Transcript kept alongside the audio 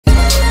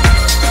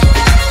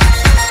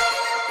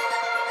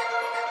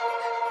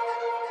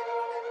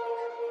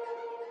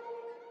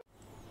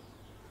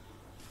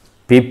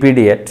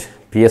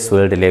PPD@PS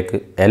വേൾഡിലേക്ക്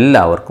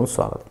എല്ലാവർക്കും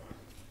സ്വാഗതം.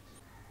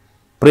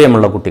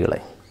 പ്രിയമുള്ള കുട്ടികളെ,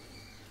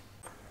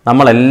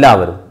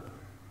 നമ്മളെല്ലാവരും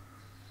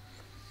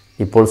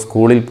ഇപ്പോൾ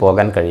സ്കൂളിൽ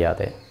പോകാൻ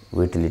കഴിയാതെ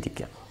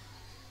വീട്ടിലിരിക്കുകയാണ്.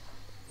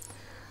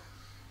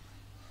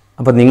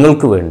 അപ്പോൾ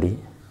നിങ്ങൾക്ക് വേണ്ടി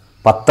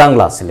 10ാം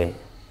ക്ലാസ്സിലെ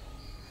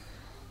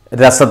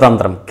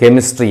രസതന്ത്രം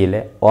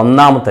കെമിസ്ട്രിയിലെ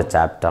 1ാമത്തെ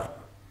ചാപ്റ്റർ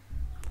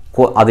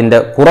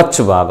അതിൻ്റെ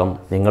കുറച്ച് ഭാഗം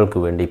നിങ്ങൾക്ക്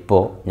വേണ്ടി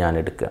ഇപ്പോൾ ഞാൻ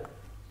എടുക്കുകയാണ്.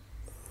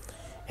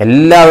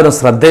 എല്ലാവരും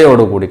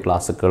ശ്രദ്ധയോടുകൂടി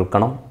ക്ലാസ്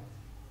കേൾക്കണം.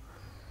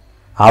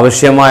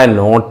 ആവശ്യമായ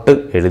നോട്ട്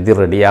എഴുതി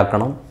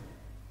റെഡിയാക്കണം.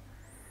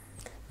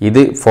 ഇത്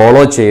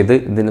ഫോളോ ചെയ്ത്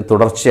ഇതിന്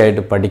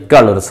തുടർച്ചയായിട്ട്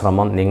പഠിക്കാനുള്ളൊരു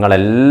ശ്രമം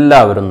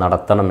നിങ്ങളെല്ലാവരും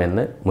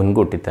നടത്തണമെന്ന്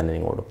മുൻകൂട്ടി തന്നെ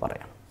നിങ്ങളോട്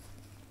പറയാം.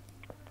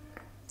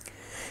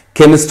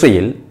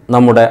 കെമിസ്ട്രിയിൽ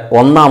നമ്മുടെ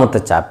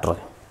 1ാമത്തെ ചാപ്റ്റർ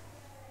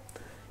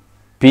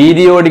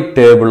പീരിയോഡിക്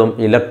ടേബിളും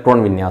ഇലക്ട്രോൺ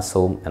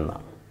വിന്യാസവും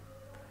എന്നാണ്.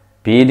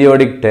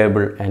 Periodic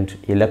table and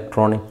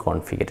electronic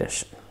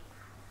configuration.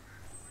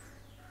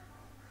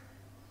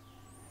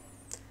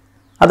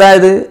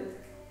 അതായത്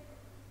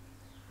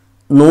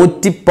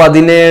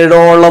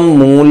 117ഓളം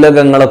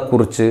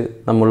മൂലകങ്ങളെക്കുറിച്ച്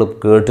നമ്മൾ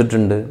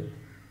കേട്ടിട്ടുണ്ട്.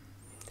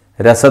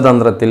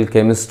 രസതന്ത്രത്തിൽ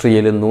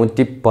കെമിസ്ട്രിയിൽ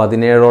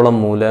 117ഓളം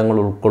മൂലകങ്ങൾ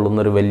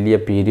ഉൾക്കൊള്ളുന്നൊരു വലിയ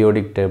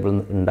പീരിയോഡിക് ടേബിൾ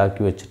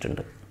ഉണ്ടാക്കി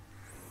വച്ചിട്ടുണ്ട്.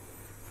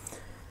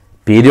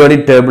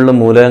 പീരിയോഡിക് ടേബിളിൽ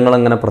മൂലകങ്ങൾ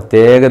അങ്ങനെ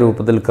പ്രത്യേക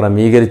രൂപത്തിൽ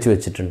ക്രമീകരിച്ച്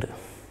വെച്ചിട്ടുണ്ട്.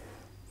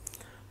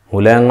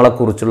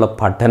 മൂലകങ്ങളെക്കുറിച്ചുള്ള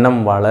പഠനം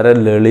വളരെ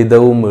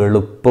ലളിതവും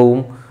എളുപ്പവും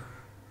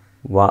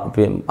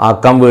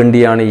ആക്കാൻ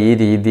വേണ്ടിയാണ് ഈ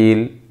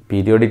രീതിയിൽ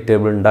പീരിയോഡിക്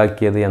ടേബിൾ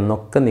ഉണ്ടാക്കിയത്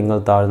എന്നൊക്കെ നിങ്ങൾ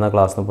താഴ്ന്ന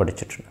ക്ലാസ്സിൽ നിന്ന്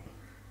പഠിച്ചിട്ടുണ്ട്.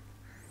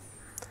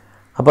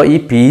 അപ്പോൾ ഈ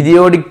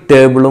പീരിയോഡിക്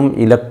ടേബിളും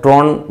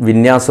ഇലക്ട്രോൺ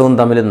വിന്യാസവും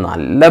തമ്മിൽ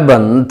നല്ല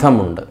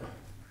ബന്ധമുണ്ട്.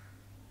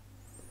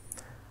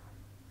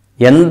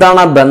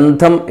 എന്താണ് ആ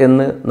ബന്ധം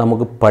എന്ന്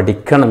നമുക്ക്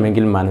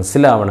പഠിക്കണമെങ്കിൽ,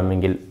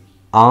 മനസ്സിലാവണമെങ്കിൽ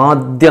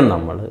ആദ്യം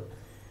നമ്മൾ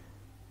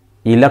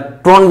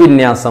ഇലക്ട്രോൺ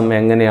വിന്യാസം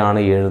എങ്ങനെയാണ്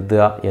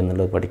എഴുതുക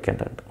എന്നുള്ളത്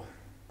പഠിക്കേണ്ടതുണ്ട്.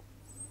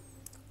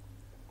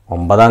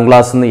 9ാം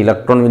ക്ലാസ്സിൽ നിന്ന്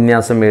ഇലക്ട്രോൺ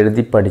വിന്യാസം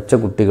എഴുതി പഠിച്ച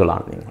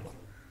കുട്ടികളാണ് നിങ്ങൾ.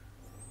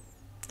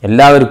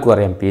 എല്ലാവർക്കും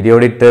അറിയാം,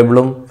 പീരിയോഡിക്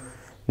ടേബിളും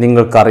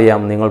നിങ്ങൾക്കറിയാം,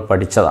 നിങ്ങൾ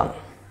പഠിച്ചതാണ്.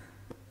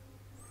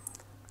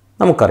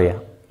 നമുക്കറിയാം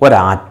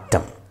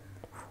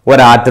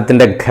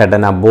ഒരാറ്റത്തിൻ്റെ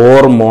ഘടന,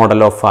 ബോർ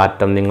മോഡൽ ഓഫ്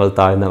ആറ്റം നിങ്ങൾ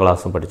താഴ്ന്ന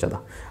ക്ലാസ്സിൽ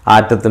പഠിച്ചതാണ്.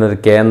 ആറ്റത്തിനൊരു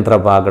കേന്ദ്ര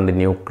ഭാഗമുണ്ട്,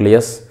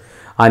 ന്യൂക്ലിയസ്.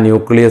 ആ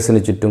ന്യൂക്ലിയസിന്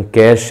ചുറ്റും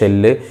K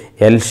shell,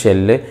 L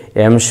shell,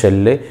 M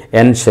shell,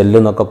 N shell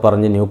എന്നൊക്കെ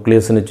പറഞ്ഞ്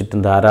ന്യൂക്ലിയസിന് ചുറ്റും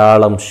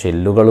ധാരാളം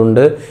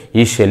ഷെല്ലുകളുണ്ട്.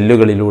 ഈ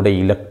ഷെല്ലുകളിലൂടെ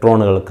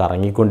ഇലക്ട്രോണുകൾ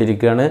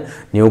കറങ്ങിക്കൊണ്ടിരിക്കുകയാണ്.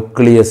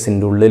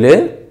 ന്യൂക്ലിയസിൻ്റെ ഉള്ളിൽ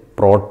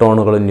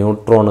പ്രോട്ടോണുകളും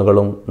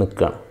ന്യൂട്രോണുകളും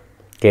നിൽക്കുകയാണ്,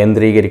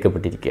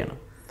 കേന്ദ്രീകരിക്കപ്പെട്ടിരിക്കുകയാണ്.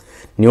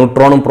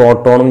 ന്യൂട്രോണും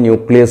പ്രോട്ടോണും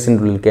ന്യൂക്ലിയസിൻ്റെ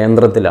ഉള്ളിൽ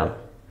കേന്ദ്രത്തിലാണ്.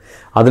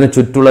 അതിന്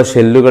ചുറ്റുള്ള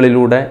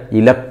ഷെല്ലുകളിലൂടെ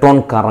ഇലക്ട്രോൺ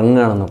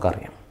കറങ്ങുകയാണെന്നൊക്കെ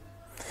അറിയാം.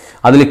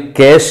 അതിൽ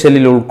K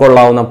ഷെല്ലിൽ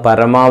ഉൾക്കൊള്ളാവുന്ന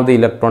പരമാവധി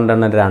ഇലക്ട്രോണിൻ്റെ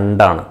എണ്ണം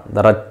 2ആണ്.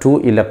 There are 2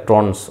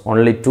 electrons,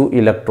 only 2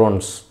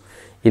 electrons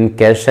in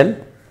K shell.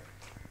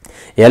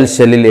 L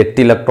ഷെല്ലിൽ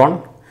 8 ഇലക്ട്രോൺ,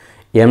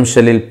 M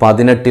ഷെല്ലിൽ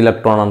 18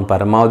 ഇലക്ട്രോണാണ്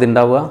പരമാവധി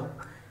ഉണ്ടാവുക.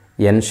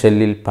 N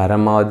ഷെല്ലിൽ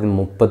പരമാവധി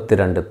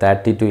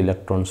 32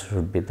 ഇലക്ട്രോൺസ്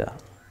ഷുഡ് ബി ദർ.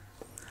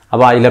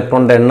 അപ്പോൾ ആ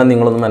ഇലക്ട്രോണിൻ്റെ എണ്ണം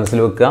നിങ്ങളൊന്ന് മനസ്സിൽ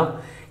വെക്കുക.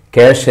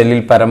 K ഷെല്ലിൽ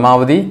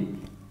പരമാവധി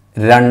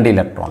 2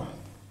 ഇലക്ട്രോൺ,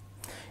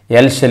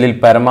 L ഷെല്ലിൽ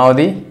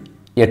പരമാവധി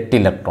 8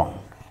 ഇലക്ട്രോൺ,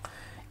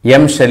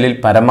 M ഷെല്ലിൽ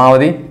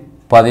പരമാവധി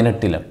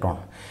 18 ഇലക്ട്രോൺ,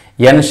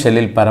 N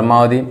ഷെല്ലിൽ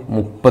പരമാവധി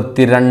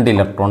 32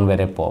 ഇലക്ട്രോൺ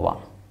വരെ പോവാം.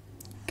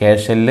 K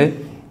shell,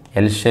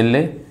 L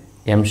shell,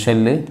 M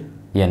shell,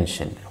 N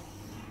shell.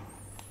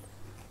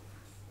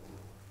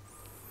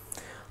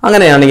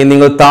 അങ്ങനെയാണെങ്കിൽ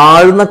നിങ്ങൾ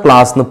താഴ്ന്ന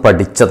ക്ലാസ്സിൽ നിന്ന്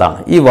പഠിച്ചതാണ്.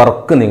 ഈ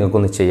വർക്ക്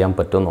നിങ്ങൾക്കൊന്ന് ചെയ്യാൻ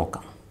പറ്റുമോ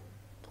നോക്കാം.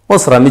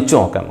 ശ്രമിച്ചു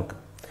നോക്കാം നമുക്ക്.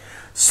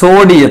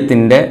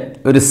 സോഡിയത്തിൻ്റെ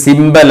ഒരു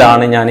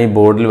സിമ്പലാണ് ഞാൻ ഈ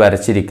ബോർഡിൽ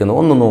വരച്ചിരിക്കുന്നത്.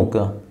 ഒന്ന്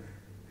നോക്കുക.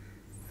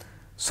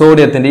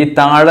 സോഡിയത്തിൻ്റെ ഈ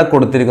താഴെ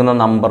കൊടുത്തിരിക്കുന്ന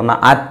നമ്പറിന്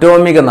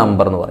ആറ്റോമിക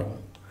നമ്പർ എന്ന് പറയും.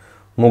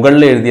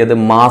 മുകളിൽ എഴുതിയത്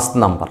mass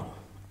number.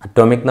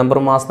 Atomic number,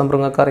 mass number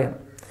നിങ്ങൾക്ക് അറിയാം.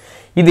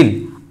 ഇതിൽ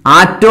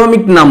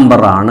ആറ്റോമിക്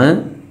നമ്പറാണ്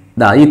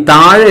ഈ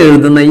താഴെ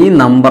എഴുതുന്ന ഈ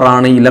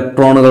നമ്പറാണ്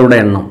ഇലക്ട്രോണുകളുടെ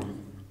എണ്ണം.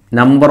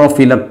 Number of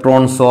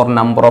electrons or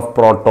number of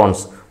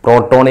protons.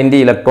 പ്രോട്ടോണിൻ്റെ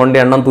ഇലക്ട്രോണിൻ്റെ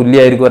എണ്ണം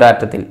തുല്യമായിരിക്കും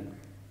ഒരാറ്റത്തിൽ.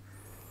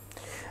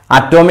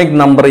 അറ്റോമിക്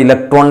നമ്പർ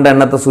ഇലക്ട്രോണിൻ്റെ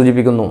എണ്ണത്തെ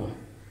സൂചിപ്പിക്കുന്നു,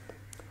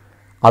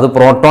 അത്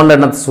പ്രോട്ടോണിൻ്റെ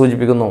എണ്ണത്തെ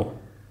സൂചിപ്പിക്കുന്നു.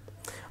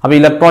 അപ്പോൾ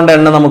ഇലക്ട്രോണിൻ്റെ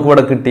എണ്ണം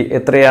നമുക്കിവിടെ കിട്ടി.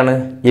 എത്രയാണ്?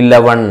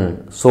 11.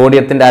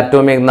 സോഡിയത്തിൻ്റെ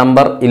atomic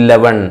number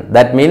 11.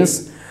 That means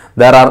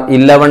there are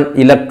 11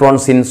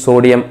 electrons in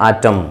sodium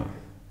atom.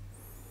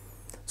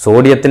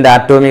 സോഡിയത്തിൻ്റെ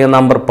atomic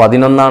number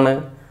 11ആണ്.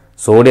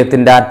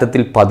 സോഡിയത്തിൻ്റെ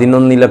ആറ്റത്തിൽ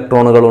 11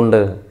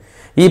 ഇലക്ട്രോണുകളുണ്ട്.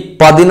 ഈ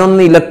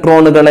 11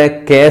 ഇലക്ട്രോണുകളെ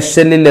K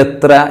ഷെല്ലിൽ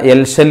എത്ര,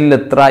 L ഷെല്ലിൽ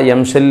എത്ര, M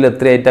ഷെല്ലിൽ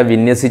എത്രയായിട്ടാണ്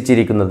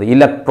വിന്യസിച്ചിരിക്കുന്നത്?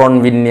 ഇലക്ട്രോൺ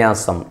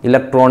വിന്യാസം,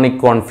 ഇലക്ട്രോണിക്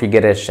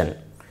കോൺഫിഗറേഷൻ.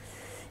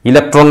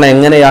 ഇലക്ട്രോണിനെ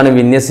എങ്ങനെയാണ്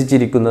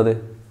വിന്യസിച്ചിരിക്കുന്നത്?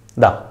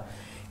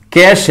 K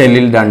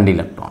ഷെല്ലിൽ 2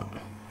 ഇലക്ട്രോൺ,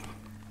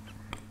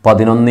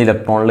 11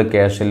 ഇലക്ട്രോണിൽ K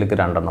ഷെല്ലിലേക്ക്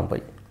 2 എണ്ണം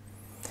പോയി.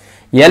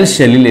 L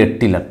ഷെല്ലിൽ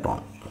 8 ഇലക്ട്രോൺ,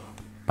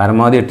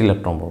 പരമാവധി 8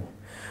 ഇലക്ട്രോൺ പോകും.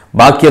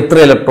 ബാക്കി എത്ര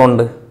ഇലക്ട്രോൺ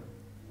ഉണ്ട്?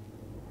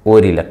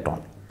 1 ഇലക്ട്രോൺ.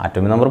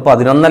 ആറ്റോമിക് നമ്പർ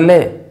 11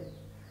 അല്ലേ?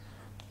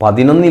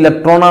 11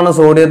 ഇലക്ട്രോണാണ്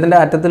സോഡിയത്തിൻ്റെ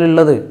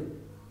ആറ്റത്തിലുള്ളത്.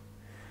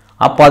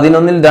 ആ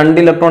 11ൽ 2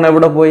 ഇലക്ട്രോൺ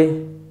എവിടെ പോയി?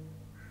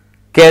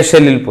 കെ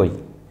ഷെല്ലിൽ പോയി.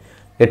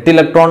 8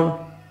 ഇലക്ട്രോൺ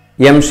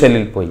എം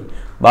ഷെല്ലിൽ പോയി.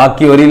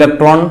 ബാക്കി 1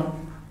 ഇലക്ട്രോൺ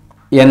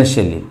എൻ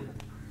ഷെല്ലിൽ.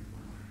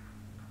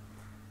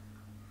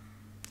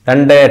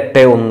 2,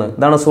 8, 1.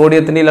 ഇതാണ്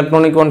സോഡിയത്തിൻ്റെ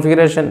ഇലക്ട്രോണിക്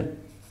കോൺഫിഗറേഷൻ.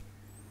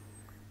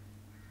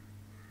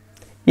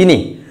 ഇനി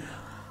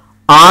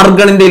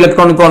ആർഗണിൻ്റെ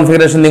ഇലക്ട്രോണിക്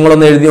കോൺഫിഗറേഷൻ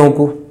നിങ്ങളൊന്ന് എഴുതി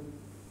നോക്കൂ.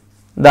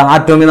 ഇത്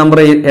ആറ്റോമിക് നമ്പർ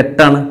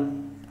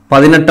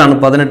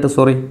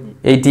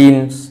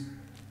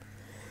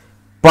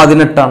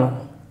 18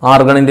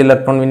 ആർഗണിൻ്റെ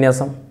ഇലക്ട്രോൺ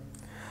വിന്യാസം.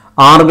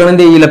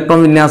 ആർഗണിൻ്റെ ഈ ഇലക്ട്രോൺ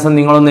വിന്യാസം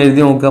നിങ്ങളൊന്ന്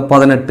എഴുതി നോക്കുക.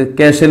 18.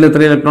 കെ ഷെല്ലിൽ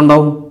എത്ര ഇലക്ട്രോൺ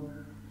ഉണ്ടാവും?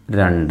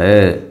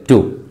 2.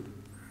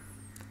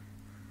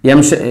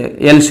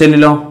 എൽ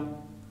ഷെല്ലിലോ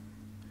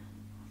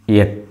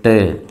 8.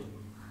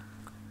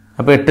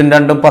 അപ്പോൾ 8 ×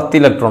 2 10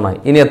 ഇലക്ട്രോൺ ആയി.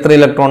 ഇനി എത്ര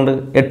ഇലക്ട്രോൺ ഉണ്ട്?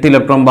 8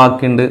 ഇലക്ട്രോൺ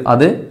ബാക്കിയുണ്ട്.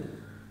 അത്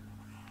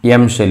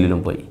എം ഷെല്ലിലും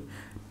പോയി.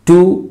 2,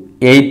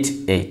 8,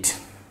 8.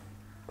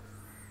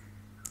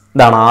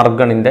 ഇതാണ്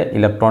ആർഗണിൻ്റെ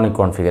ഇലക്ട്രോണിക്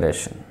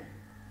കോൺഫിഗറേഷൻ.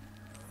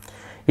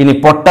 ഇനി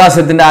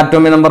പൊട്ടാസ്യത്തിൻ്റെ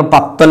ആറ്റോമിക് നമ്പർ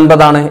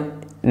 19.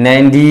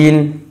 19.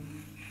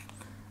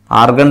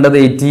 ആർഗണിൻ്റെത്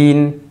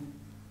 18.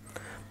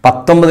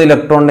 19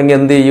 ഇലക്ട്രോൺ ഉണ്ടെങ്കിൽ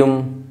എന്ത് ചെയ്യും?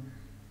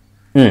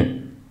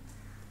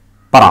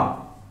 പറ.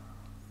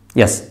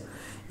 യെസ്,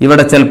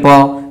 ഇവിടെ ചിലപ്പോൾ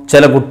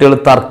ചില കുട്ടികൾ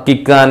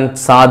തർക്കിക്കാൻ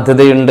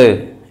സാധ്യതയുണ്ട്,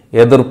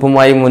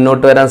 എതിർപ്പുമായി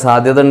മുന്നോട്ട് വരാൻ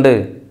സാധ്യതയുണ്ട്.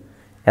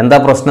 എന്താ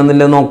പ്രശ്നം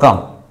എന്നില്ലെന്ന് നോക്കാം.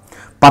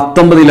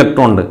 19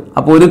 ഇലക്ട്രോൺ ഉണ്ട്.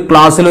 അപ്പോൾ ഒരു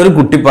ക്ലാസ്സിൽ ഒരു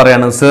കുട്ടി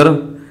പറയാണ്, സർ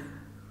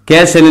കെ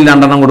ഷെല്ലിൽ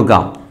 2 എണ്ണം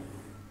കൊടുക്കാം,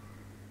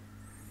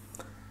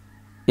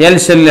 എൽ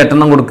ഷെല്ലിൽ 8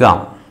 എണ്ണം കൊടുക്കാം.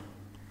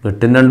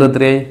 8 × 2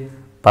 എത്രയായി?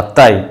 10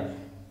 ആയി.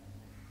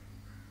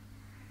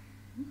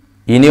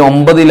 ഇനി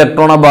 9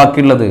 ഇലക്ട്രോണാണ്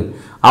ബാക്കിയുള്ളത്.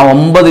 ആ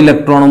 9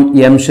 ഇലക്ട്രോണും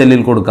എം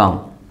ഷെല്ലിൽ കൊടുക്കാം.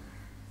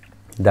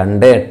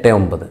 2, 8,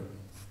 9.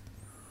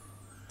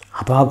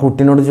 അപ്പോൾ ആ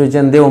കുട്ടീനോട്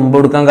ചോദിച്ചാൽ എന്തേ 9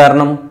 കൊടുക്കാൻ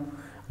കാരണം?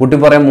 കുട്ടി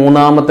പറയാം,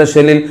 മൂന്നാമത്തെ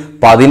ഷെല്ലിൽ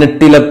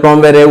 18 ഇലക്ട്രോൺ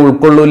വരെ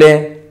ഉൾക്കൊള്ളൂലേ,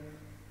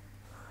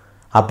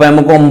 അപ്പം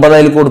നമുക്ക് 9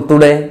 അതിൽ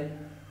കൊടുത്തൂടെ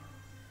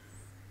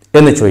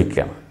എന്ന്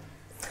ചോദിക്കാം.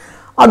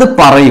 അത്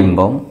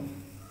പറയുമ്പം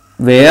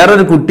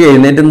വേറൊരു കുട്ടി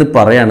എഴുന്നേറ്റ് നിന്ന്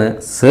പറയാണ്,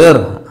 സർ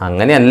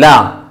അങ്ങനെയല്ല,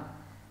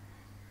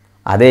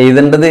 അത്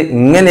എഴുതേണ്ടത്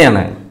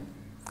ഇങ്ങനെയാണ്.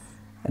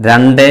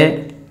 2,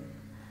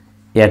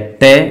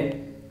 8,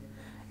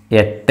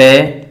 8,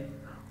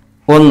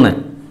 1.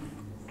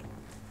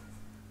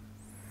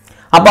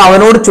 അപ്പൊ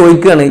അവനോട്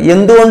ചോദിക്കുകയാണ്,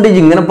 എന്തുകൊണ്ട്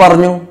ഇങ്ങനെ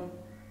പറഞ്ഞു?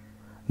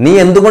 നീ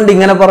എന്തുകൊണ്ട്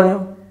ഇങ്ങനെ പറഞ്ഞു?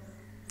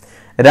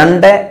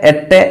 2,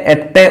 8,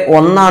 8,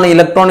 1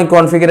 ഇലക്ട്രോണിക്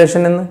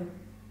കോൺഫിഗറേഷൻ എന്ന്.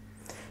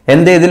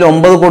 എന്തേ ഇതിൽ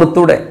 9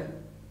 കൊടുത്തൂടെ?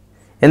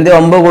 എന്തേ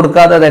 9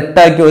 കൊടുക്കാതെ അത് 8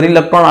 ആക്കി 1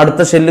 ഇലക്ട്രോൺ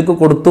അടുത്ത ഷെല്ലിക്ക്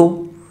കൊടുത്തു?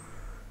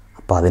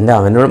 അപ്പം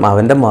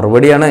അവൻ്റെ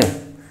മറുപടിയാണ്,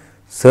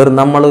 സർ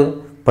നമ്മൾ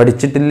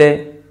പഠിച്ചിട്ടില്ലേ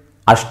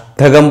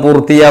അഷ്ടകം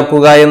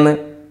പൂർത്തിയാക്കുക എന്ന്.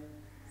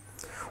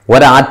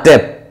 ഒരാറ്റം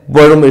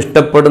എപ്പോഴും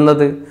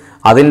ഇഷ്ടപ്പെടുന്നത്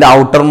അതിൻ്റെ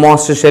ഔട്ടർ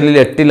മോസ്റ്റ് ഷെല്ലിൽ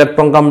 8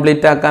 ഇലക്ട്രോൺ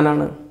കംപ്ലീറ്റ്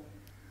ആക്കാനാണ്.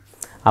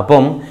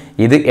 അപ്പം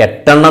ഇത്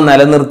 8 എണ്ണം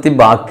നിലനിർത്തി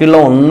ബാക്കിയുള്ള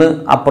 1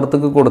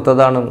 അപ്പുറത്തേക്ക്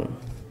കൊടുത്തതാണ്.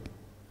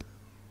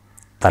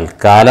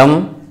 തൽക്കാലം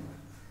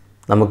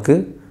നമുക്ക്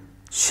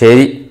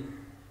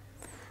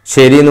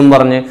ശരി എന്നും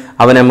പറഞ്ഞ്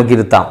അവനെ നമുക്ക്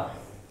ഇരുത്താം.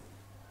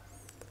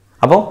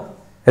 അപ്പോൾ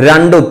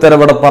 2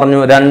 ഉത്തരവിടെ പറഞ്ഞു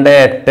 2,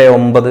 8,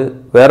 9.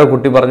 വേറെ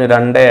കുട്ടി പറഞ്ഞു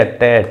 2,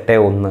 8, 8,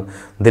 1.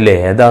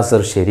 ഇതിലേതാ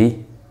സർ ശരി?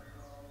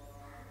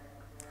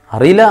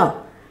 അറിയില്ല,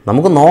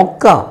 നമുക്ക്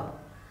നോക്കാം.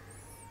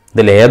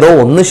 ഇതിലേതോ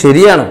 1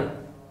 ശരിയാണ്.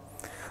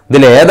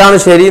 ഇതിലേതാണ്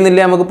ശരി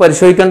എന്നില്ല നമുക്ക്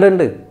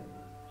പരിശോധിക്കേണ്ടതുണ്ട്.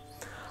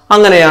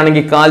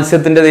 അങ്ങനെയാണെങ്കിൽ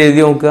കാൽസ്യത്തിൻ്റെ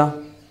എഴുതി നോക്കുക.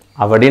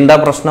 അവിടെ ഉണ്ടാ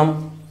പ്രശ്നം.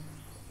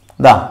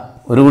 ഇതാ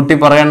ഒരു കുട്ടി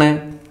പറയാണ്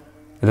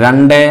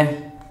 2,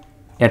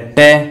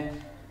 8,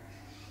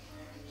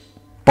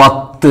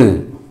 10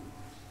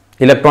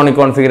 electronic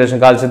configuration.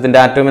 കാൽസ്യത്തിൻ്റെ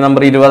atomic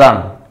number 20.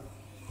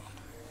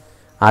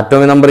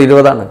 Atomic number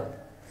 20.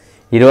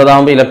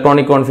 20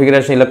 electronic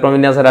configuration electron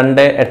വിന്യാസം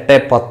 2, 8,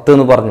 10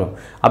 എന്ന് പറഞ്ഞു.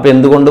 അപ്പോൾ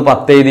എന്തുകൊണ്ട്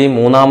 10 എഴുതി?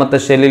 മൂന്നാമത്തെ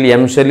ഷെല്ലിൽ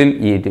എം ഷെല്ലിൽ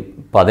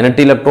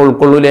 18 ഇലക്ട്രോൺ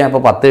ഉൾക്കൊള്ളൂലേ,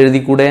 അപ്പോൾ 10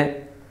 എഴുതിക്കൂടെ?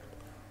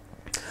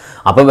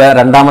 അപ്പോൾ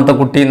രണ്ടാമത്തെ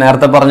കുട്ടി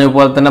നേരത്തെ പറഞ്ഞ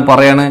പോലെ തന്നെ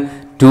പറയാണ്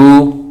 2,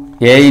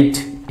 8,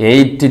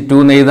 8, 2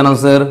 എന്ന് എഴുതണം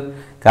സർ.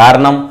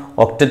 കാരണം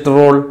ഒക്ടറ്റ്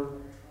റൂൾ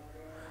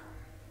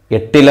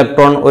 8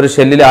 ഇലക്ട്രോൺ ഒരു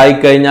ഷെല്ലിൽ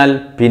ആയിക്കഴിഞ്ഞാൽ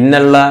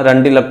പിന്നുള്ള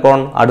 2 ഇലക്ട്രോൺ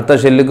അടുത്ത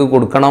ഷെല്ലിക്ക്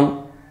കൊടുക്കണം.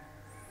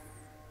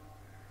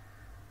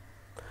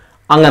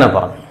 അങ്ങനെ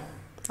പറഞ്ഞു,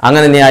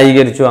 അങ്ങനെ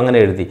ന്യായീകരിച്ചു, അങ്ങനെ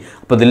എഴുതി.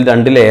 അപ്പോൾ ഇതിൽ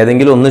 2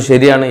 ഏതെങ്കിലും 1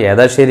 ശരിയാണ്.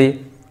 ഏതാ ശരി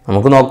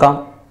നമുക്ക് നോക്കാം.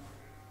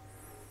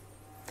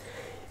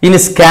 ഇനി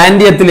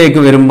സ്കാൻഡിയത്തിലേക്ക്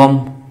വരുമ്പം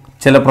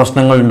ചില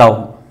പ്രശ്നങ്ങൾ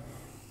ഉണ്ടാവും,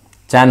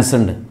 ചാൻസ്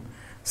ഉണ്ട്.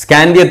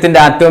 സ്കാൻഡിയത്തിൻ്റെ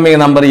ആറ്റോമിക്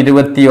നമ്പർ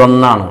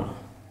 21.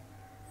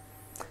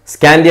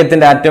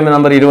 സ്കാൻഡിയത്തിൻ്റെ atomic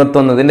number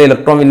 21. ഇതിൻ്റെ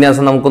ഇലക്ട്രോൺ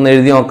വിന്യാസം നമുക്കൊന്ന്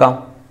എഴുതി നോക്കാം.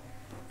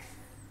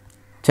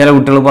 ചില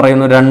കുട്ടികൾ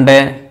പറയുന്നു 2,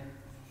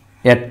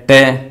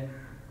 8,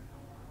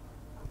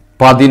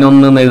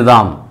 11 എന്ന്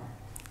എഴുതാം.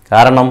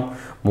 കാരണം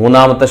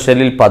മൂന്നാമത്തെ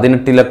ഷെല്ലിൽ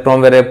 18 ഇലക്ട്രോൺ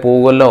വരെ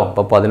പോകുമല്ലോ,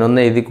 അപ്പോൾ 11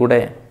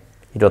 എഴുതിക്കൂടെ?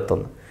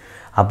 21.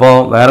 അപ്പോൾ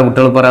വേറെ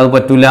കുട്ടികൾ പറയാതെ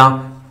പറ്റൂല.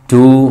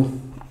 2,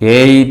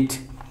 8,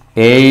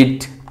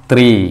 8,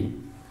 3.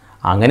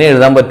 അങ്ങനെ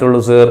എഴുതാൻ പറ്റുള്ളൂ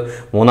സർ.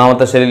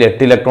 മൂന്നാമത്തെ ഷെല്ലിൽ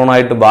 8 ഇലക്ട്രോൺ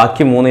ആയിട്ട്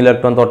ബാക്കി 3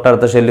 ഇലക്ട്രോൺ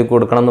തൊട്ടടുത്ത ഷെല്ലിൽ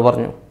കൊടുക്കണം എന്ന്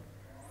പറഞ്ഞു.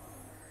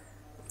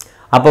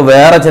 അപ്പോൾ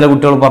വേറെ ചില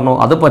കുട്ടികൾ പറഞ്ഞു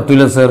അത്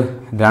പറ്റൂല സർ,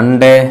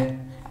 2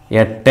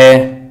 8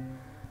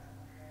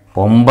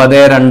 9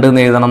 2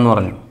 എന്ന് എഴുതണം എന്ന്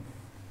പറഞ്ഞു.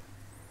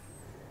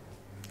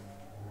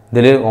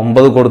 ഇതിൽ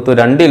 9 കൊടുത്തു,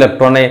 2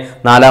 ഇലക്ട്രോണേ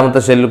നാലാമത്തെ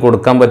ഷെല്ലിൽ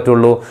കൊടുക്കാൻ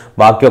പറ്റുള്ളൂ,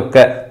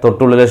 ബാക്കിയൊക്കെ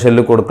തൊട്ടുള്ളിലെ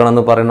ഷെല്ലിൽ കൊടുക്കണം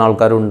എന്ന് പറയുന്ന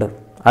ആൾക്കാരുണ്ട്.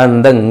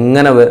 അതെന്താ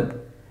ഇങ്ങനെ?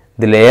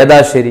 ഇതിലേതാ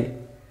ശരി?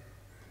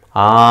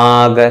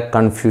 ആകെ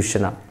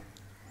കൺഫ്യൂഷനാണ്.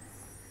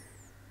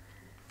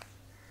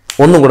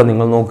 ഒന്നും കൂടെ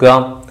നിങ്ങൾ നോക്കുക.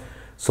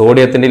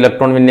 സോഡിയത്തിൻ്റെ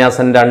ഇലക്ട്രോൺ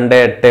വിന്യാസം 2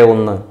 8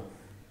 1,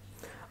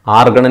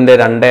 ആർഗണിൻ്റെ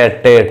 2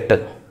 8 8,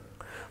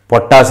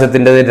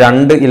 പൊട്ടാസ്യത്തിൻ്റെ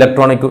 2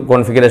 ഇലക്ട്രോണിക്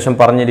കോൺഫിഗറേഷൻ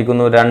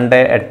പറഞ്ഞിരിക്കുന്നു, 2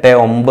 8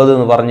 9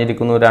 എന്ന്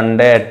പറഞ്ഞിരിക്കുന്നു,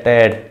 2 8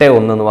 8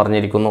 1 എന്ന്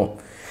പറഞ്ഞിരിക്കുന്നു.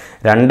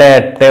 2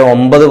 8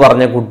 9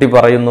 പറഞ്ഞ കുട്ടി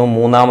പറയുന്നു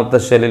മൂന്നാമത്തെ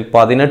ഷെല്ലിൽ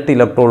 18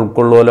 ഇലക്ട്രോൺ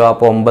ഉൾക്കൊള്ളുമല്ലോ,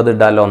 അപ്പോൾ 9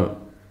 ഇടാലോ.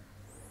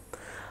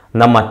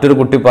 എന്നാൽ മറ്റൊരു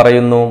കുട്ടി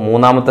പറയുന്നു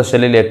മൂന്നാമത്തെ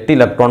ഷെല്ലിൽ 8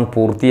 ഇലക്ട്രോൺ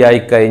പൂർത്തിയായി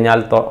കഴിഞ്ഞാൽ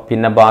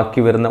പിന്നെ ബാക്കി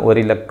വരുന്ന 1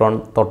 ഇലക്ട്രോൺ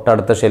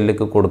തൊട്ടടുത്ത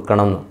ഷെല്ലിലേക്ക്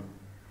കൊടുക്കണമെന്ന്.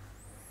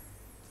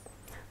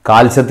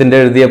 കാൽസ്യത്തിൻ്റെ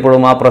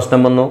എഴുതിയപ്പോഴും ആ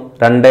പ്രശ്നം വന്നു.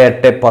 2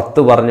 8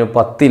 10 പറഞ്ഞു,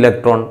 10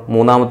 ഇലക്ട്രോൺ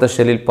മൂന്നാമത്തെ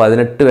ഷെല്ലിൽ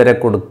 18 വരെ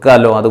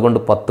കൊടുക്കാമല്ലോ, അതുകൊണ്ട്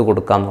 10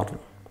 കൊടുക്കാമെന്ന് പറഞ്ഞു.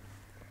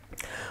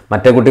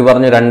 മറ്റേ കുട്ടി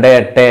പറഞ്ഞു 2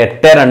 8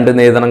 8 2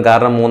 എന്ന് എഴുതണം,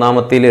 കാരണം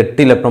മൂന്നാമത്തേൽ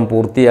 8 ഇലക്ട്രോൺ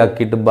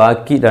പൂർത്തിയാക്കിയിട്ട്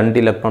ബാക്കി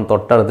 2 ഇലക്ട്രോൺ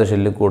തൊട്ടടുത്ത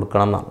ഷെല്ലിൽ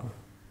കൊടുക്കണം എന്നാണ്.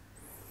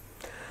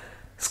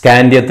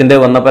 സ്കാൻഡിയത്തിൻ്റെ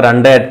വന്നപ്പോൾ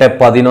 2 8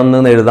 11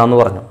 എന്ന് എഴുതാമെന്ന്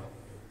പറഞ്ഞു.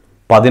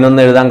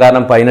 11 എഴുതാൻ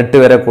കാരണം 18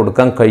 വരെ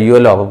കൊടുക്കാൻ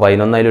കഴിയുമല്ലോ, അപ്പോൾ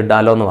 11 അതിൽ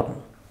ഇടാലോ എന്ന് പറഞ്ഞു.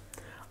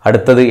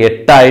 അടുത്തത്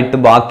 8 ആയിട്ട്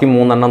ബാക്കി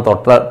 3 എണ്ണം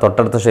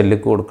തൊട്ടടുത്ത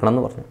ഷെല്ലിക്ക് കൊടുക്കണം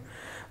എന്ന് പറഞ്ഞു.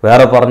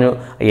 വേറെ പറഞ്ഞു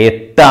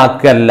 8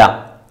 ആക്കല്ല,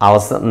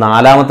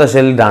 നാലാമത്തെ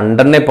ഷെല്ലിൽ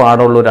 2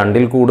 പാടുള്ളൂ,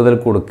 2 കൂടുതൽ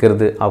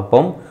കൊടുക്കരുത്,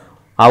 അപ്പം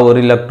ആ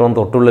 1 ഇലക്ട്രോൺ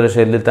തൊട്ടുള്ള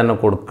ഷെല്ലിൽ തന്നെ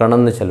കൊടുക്കണം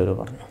എന്ന് ചിലർ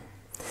പറഞ്ഞു.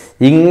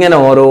 ഇങ്ങനെ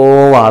ഓരോ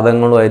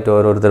വാദങ്ങളുമായിട്ട്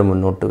ഓരോരുത്തർ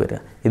മുന്നോട്ട് വരിക.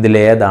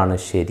 ഇതിലേതാണ്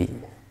ശരി?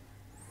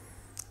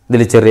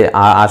 ഇതിൽ ചെറിയ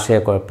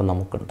ആശയക്കുഴപ്പം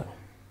നമുക്കുണ്ട്.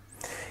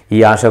 ഈ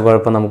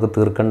ആശയക്കുഴപ്പം നമുക്ക്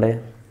തീർക്കണ്ടേ?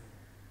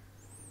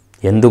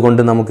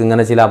 എന്തുകൊണ്ട്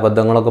നമുക്കിങ്ങനെ ചില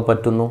അബദ്ധങ്ങളൊക്കെ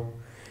പറ്റുന്നു?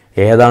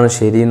 ഏതാണ്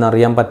ശരിയെന്ന്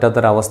അറിയാൻ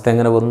പറ്റാത്തൊരവസ്ഥ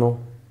എങ്ങനെ വന്നു?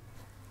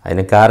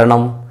 അതിന്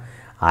കാരണം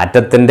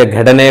ആറ്റത്തിൻ്റെ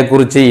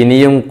ഘടനയെക്കുറിച്ച്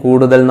ഇനിയും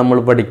കൂടുതൽ നമ്മൾ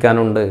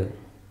പഠിക്കാനുണ്ട്.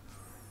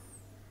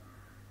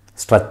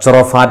 സ്ട്രക്ചർ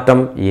ഓഫ്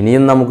ആറ്റം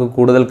ഇനിയും നമുക്ക്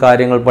കൂടുതൽ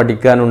കാര്യങ്ങൾ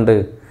പഠിക്കാനുണ്ട്.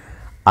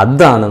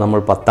 അതാണ് നമ്മൾ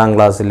 10ാം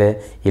ക്ലാസ്സിലെ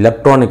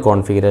ഇലക്ട്രോണിക്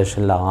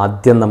കോൺഫിഗറേഷനിൽ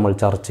ആദ്യം നമ്മൾ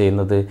ചർച്ച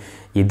ചെയ്യുന്നത്.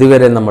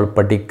 ഇതുവരെ നമ്മൾ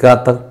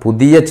പഠിക്കാത്ത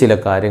പുതിയ ചില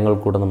കാര്യങ്ങൾ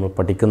കൂടെ നമ്മൾ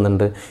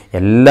പഠിക്കുന്നുണ്ട്.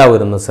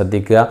 എല്ലാവരും ഒന്ന്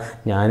ശ്രദ്ധിക്കുക.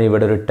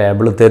 ഞാനിവിടെ ഒരു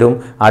ടേബിൾ തരും,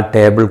 ആ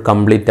ടേബിൾ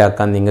കംപ്ലീറ്റ്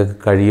ആക്കാൻ നിങ്ങൾക്ക്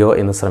കഴിയുമോ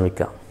എന്ന്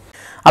ശ്രമിക്കാം.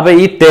 അപ്പോൾ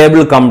ഈ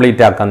ടേബിൾ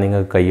കംപ്ലീറ്റ് ആക്കാൻ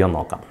നിങ്ങൾക്ക് കഴിയുമോ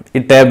നോക്കാം.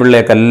 ഈ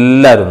ടേബിളിലേക്ക്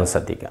എല്ലാവരും ഒന്ന്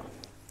ശ്രദ്ധിക്കാം.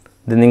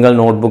 ഇത് നിങ്ങൾ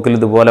നോട്ട്ബുക്കിൽ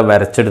ഇതുപോലെ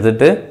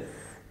വരച്ചെടുത്തിട്ട്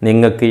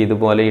നിങ്ങൾക്ക്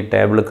ഇതുപോലെ ഈ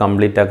ടേബിൾ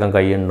കംപ്ലീറ്റ് ആക്കാൻ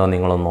കഴിയുന്നുണ്ടോ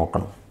നിങ്ങളൊന്ന്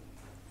നോക്കണം.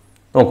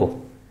 നോക്കൂ,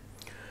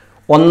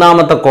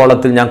 ഒന്നാമത്തെ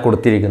കോളത്തിൽ ഞാൻ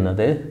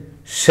കൊടുത്തിരിക്കുന്നത്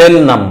ഷെൽ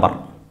നമ്പർ.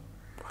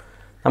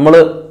 നമ്മൾ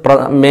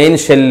main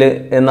shell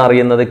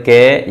എന്നറിയുന്നത്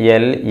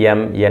KL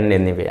M N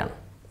എന്നിവയാണ്.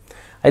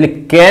 അതിൽ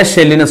K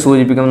ഷെല്ലിനെ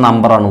സൂചിപ്പിക്കുന്ന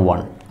നമ്പറാണ്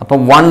 1. അപ്പോൾ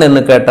 1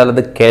 എന്ന് കേട്ടാൽ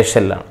അത് K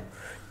ഷെല്ലാണ്.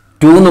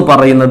 2 എന്ന്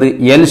പറയുന്നത്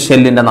L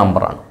ഷെല്ലിൻ്റെ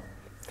നമ്പറാണ്.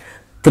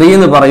 3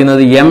 എന്ന്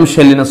പറയുന്നത് M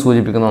ഷെല്ലിനെ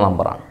സൂചിപ്പിക്കുന്ന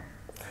നമ്പറാണ്.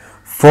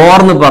 4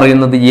 എന്ന്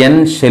പറയുന്നത് N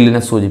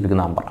ഷെല്ലിനെ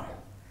സൂചിപ്പിക്കുന്ന നമ്പറാണ്.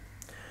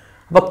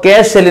 അപ്പോൾ K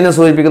ഷെല്ലിനെ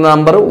സൂചിപ്പിക്കുന്ന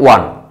നമ്പർ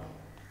 1,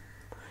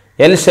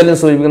 L ഷെല്ലിനെ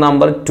സൂചിപ്പിക്കുന്ന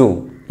നമ്പർ 2,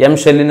 M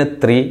ഷെല്ലിന്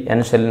 3,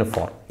 N ഷെല്ലിന്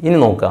 4. ഇനി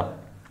നോക്കാം,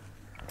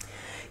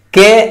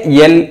 K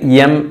L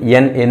M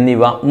N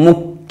എന്നിവ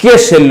മുഖ്യ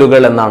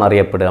ഷെല്ലുകൾ എന്നാണ്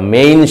അറിയപ്പെടുക,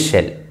 മെയിൻ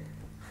ഷെൽ.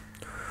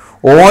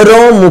 ഓരോ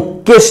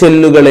മുഖ്യ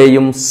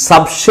ഷെല്ലുകളെയും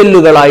സബ്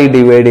ഷെല്ലുകളായി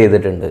ഡിവൈഡ്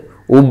ചെയ്തിട്ടുണ്ട്,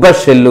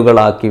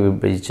 ഉപഷെല്ലുകളാക്കി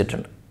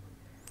വിഭജിച്ചിട്ടുണ്ട്.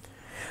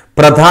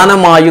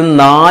 പ്രധാനമായും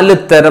 4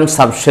 തരം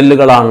sub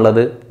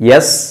ഷെല്ലുകളാണുള്ളത്,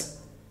 S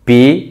P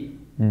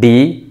D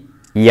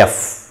F.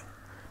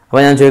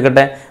 അപ്പോൾ ഞാൻ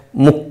ചോദിക്കട്ടെ,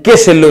 മുഖ്യ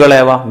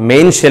ഷെല്ലുകളേവ?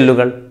 Main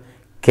ഷെല്ലുകൾ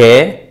K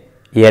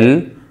L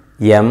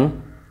M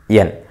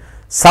N.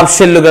 Sub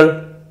ഷെല്ലുകൾ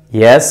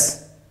S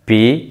P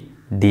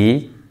D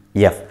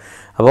F.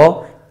 അപ്പോൾ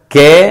K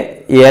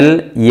L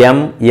M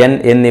N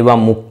എന്നിവ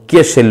മുഖ്യ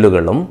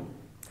ഷെല്ലുകളും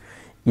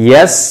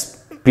S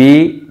P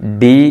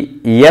D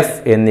F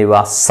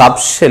എന്നിവ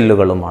സബ്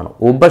ഷെല്ലുകളുമാണ്,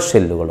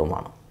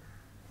 ഉപഷെല്ലുകളുമാണ്.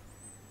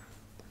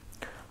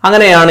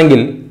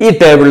 അങ്ങനെയാണെങ്കിൽ ഈ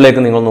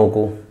ടേബിളിലേക്ക് നിങ്ങൾ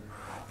നോക്കൂ.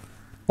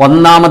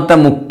 ഒന്നാമത്തെ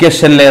മുഖ്യ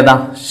ഷെല്ല് ഏതാ?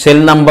 Shell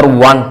number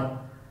 1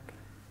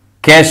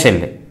 K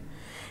shell.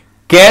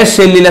 K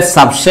ഷെല്ലിലെ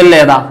sub shell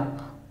ഏതാ?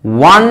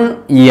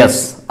 1S.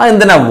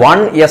 അതെന്തിനാ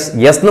 1S?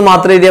 S എന്ന്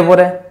മാത്രം എഴുതിയാൽ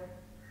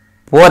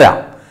പോരാ,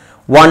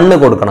 1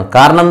 കൊടുക്കണം.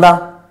 കാരണം എന്താ?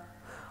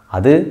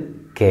 അത്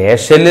K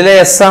ഷെല്ലിലെ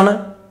S ആണ്.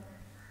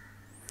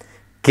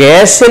 K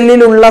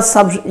ഷെല്ലിലുള്ള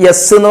സബ്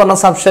S എന്ന് പറഞ്ഞ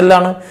സബ്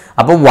ഷെല്ലാണ്.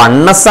 അപ്പോൾ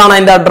 1S ആണ്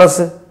അതിൻ്റെ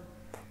അഡ്രസ്സ്.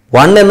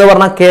 1 എന്ന്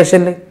പറഞ്ഞാൽ K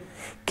ഷെല്ല്.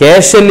 K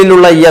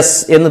ഷെല്ലിലുള്ള S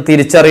എന്ന്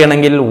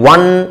തിരിച്ചറിയണമെങ്കിൽ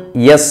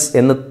 1S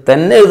എന്ന്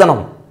തന്നെ എഴുതണം.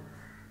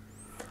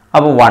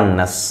 അപ്പോൾ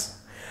 1S.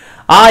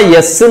 ആ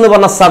S എന്ന്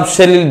പറഞ്ഞ സബ്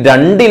ഷെല്ലിൽ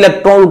 2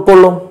 ഇലക്ട്രോൺ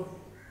ഉൾക്കൊള്ളും.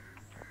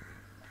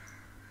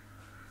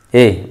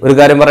 ഒരു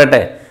കാര്യം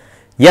പറയട്ടെ,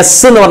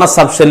 എസ് എന്ന് പറഞ്ഞ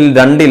സബ്ഷെല്ലിൽ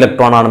 2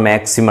 ഇലക്ട്രോൺ ആണ്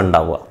മാക്സിമം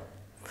ഉണ്ടാവുക.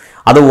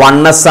 അത്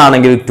 1s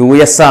ആണെങ്കിൽ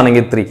 2s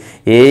ആണെങ്കിൽ 3,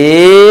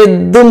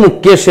 ഏത്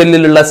മുഖ്യ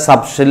ഷെല്ലിലുള്ള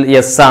സബ്ഷെൽ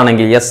എസ്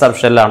ആണെങ്കിൽ എസ്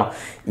സബ്ഷെല്ലാണോ,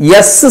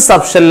 എസ്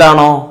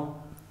സബ്ഷെല്ലാണോ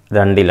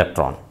 2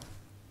 ഇലക്ട്രോൺ.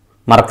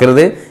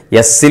 മറക്കരുത്,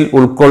 എസ്സിൽ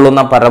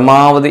ഉൾക്കൊള്ളുന്ന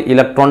പരമാവധി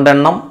ഇലക്ട്രോണിന്റെ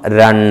എണ്ണം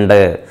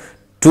 2.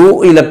 2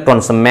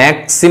 electrons,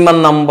 maximum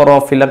number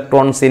of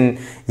electrons in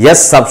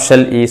S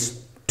subshell is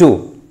 2.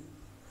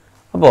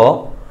 അപ്പോൾ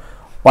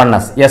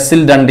 1s, എസ്സിൽ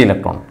 2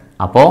 ഇലക്ട്രോൺ.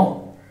 അപ്പോൾ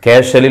കെ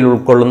ഷെല്ലിൽ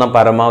ഉൾക്കൊള്ളുന്ന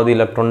പരമാവധി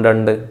ഇലക്ട്രോൺ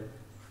 2.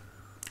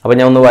 അപ്പോൾ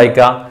ഞാൻ ഒന്ന്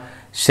വായിക്കാം.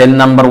 Shell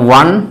number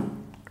 1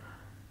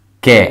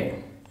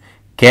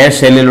 K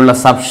ഷെല്ലിലുള്ള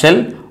subshell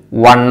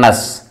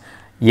 1s,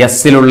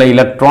 എസ്സിലുള്ള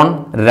electron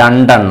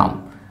 2 എണ്ണം.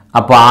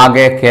 അപ്പോൾ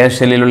ആകെ കെ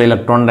ഷെല്ലിലുള്ള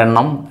ഇലക്ട്രോണിന്റെ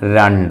എണ്ണം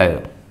 2.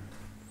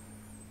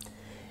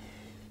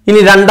 ഇനി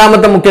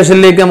രണ്ടാമത്തെ മുഖ്യ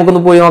ഷെല്ലിലേക്ക്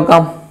നമുക്കൊന്ന് പോയി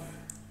നോക്കാം.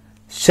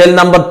 ഷെൽ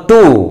നമ്പർ 2,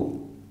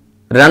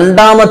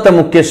 രണ്ടാമത്തെ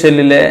മുഖ്യ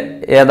ഷെല്ലിലെ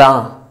ഏതാ?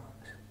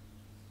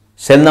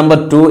 ഷെൽ നമ്പർ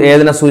 2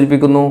 ഏതിനെ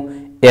സൂചിപ്പിക്കുന്നു?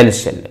 L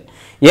shell.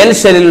 എൽ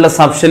ഷെല്ലിലുള്ള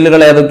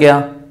സബ്ഷെല്ലുകൾ ഏതൊക്കെയാ?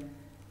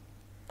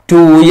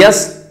 2s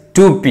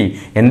 2p.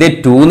 എന്തേ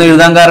 2 എന്ന്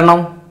എഴുതാൻ കാരണം?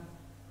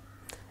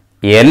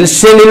 എൽ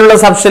ഷെല്ലിലുള്ള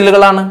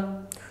സബ്ഷെല്ലുകളാണ്.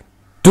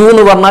 2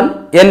 എന്ന് പറഞ്ഞാൽ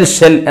എൽ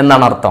ഷെൽ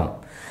എന്നാണ് അർത്ഥം.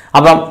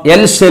 അപ്പം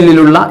എൽ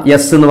ഷെല്ലിലുള്ള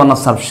എസ് എന്ന് പറഞ്ഞ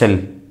സബ്ഷെൽ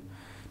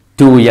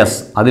 2s,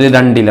 അതിൽ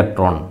 2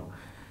 ഇലക്ട്രോൺ.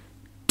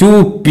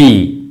 2p,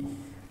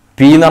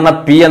 പി എന്ന് പറഞ്ഞാൽ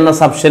പി എന്ന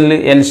സബ്ഷെല്ല്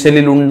എൽ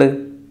ഷെല്ലിലുണ്ട്.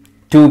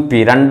 2p,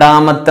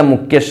 രണ്ടാമത്തെ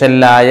മുഖ്യ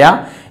ഷെല്ലായ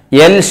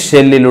എൽ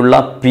ഷെല്ലിലുള്ള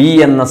പി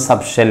എന്ന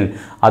സബ്ഷെൽ,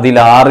 അതിൽ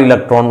 6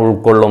 electron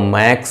ഉൾക്കൊള്ളും.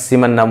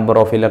 Maximum number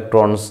of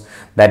electrons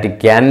that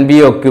can be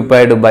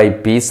occupied by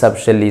P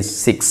subshell is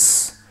 6.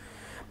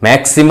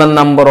 Maximum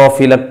number of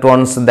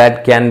electrons that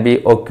can be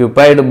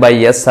occupied by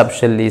S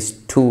subshell is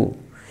 2.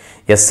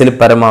 എസ്സിൽ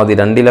പരമാവധി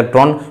 2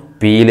 electron,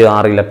 പിയിൽ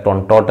 6 electron.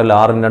 Total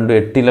 6 × 2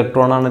 8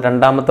 electron ആണ്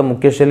രണ്ടാമത്തെ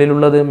മുഖ്യ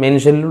ഷെല്ലിലുള്ളത്, main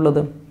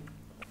ഷെല്ലിലുള്ളത്.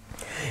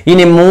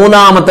 ഇനി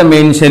മൂന്നാമത്തെ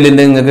main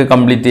ഷെല്ലിൻ്റെ നിങ്ങൾക്ക്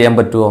complete ചെയ്യാൻ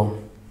പറ്റുമോ?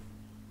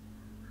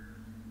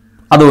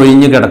 അത്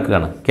ഒഴിഞ്ഞു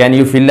കിടക്കുകയാണ്. Can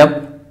you fill up?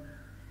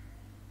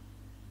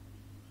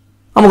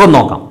 നമുക്കൊന്ന്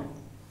നോക്കാം,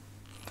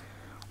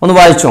 ഒന്ന്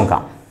വായിച്ചു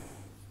നോക്കാം.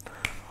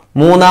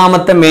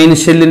 മൂന്നാമത്തെ മെയിൻ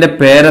ഷെല്ലിന്റെ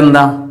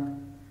പേരെന്താ?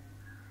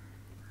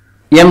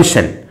 M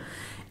shell.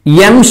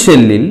 എം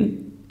ഷെല്ലിൽ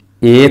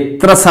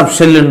എത്ര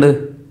സബ്ഷെല്ലുണ്ട്?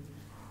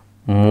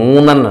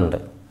 3 ഉണ്ട്.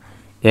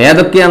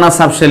 ഏതൊക്കെയാണ് ആ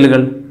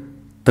സബ്ഷെല്ലുകൾ?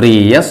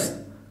 3s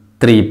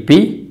 3p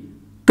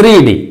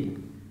 3d.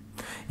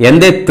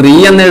 എന്തേ 3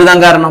 എന്ന് എഴുതാൻ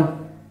കാരണം?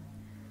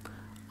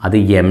 അത്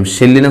എം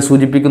ഷെല്ലിനെ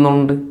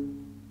സൂചിപ്പിക്കുന്നുണ്ട്.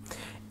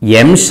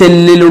 M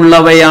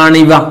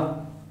ഷെല്ലിലുള്ളവയാണിവ.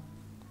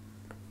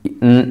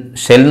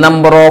 Shell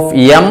number of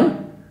M,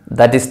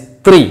 that is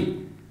 3.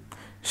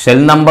 Shell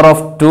number of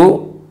 2,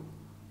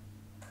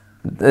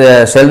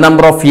 shell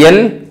number of L,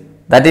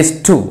 that is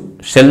 2.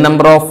 Shell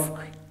number of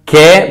K,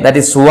 that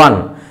is 1.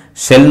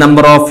 Shell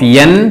number of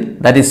N,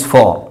 that is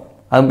 4.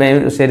 അത്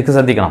ശരിക്കും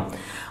ശ്രദ്ധിക്കണം.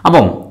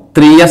 അപ്പം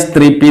 3s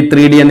 3p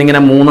 3d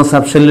എന്നിങ്ങനെ 3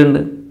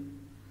 സബ്ഷെല്ലുണ്ട്.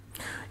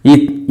 ഈ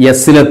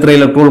എസ്സിൽ എത്ര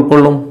electron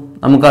ഉൾക്കൊള്ളും?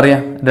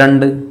 നമുക്കറിയാം,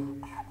 2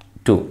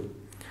 2.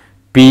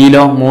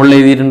 പിയിലോ മുകളിൽ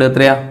എഴുതിയിട്ടുണ്ട്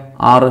എത്രയാ?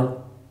 6.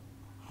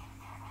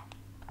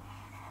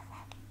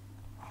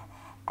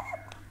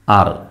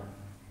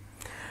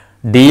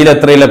 ഡിയിൽ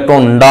എത്ര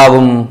ഇലക്ട്രോൺ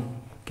ഉണ്ടാകും?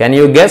 Can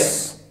you guess?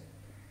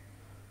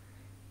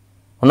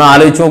 ഒന്ന്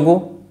ആലോചിച്ച് നോക്കൂ.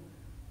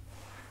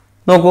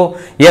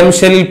 എം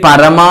ഷെല്ലിൽ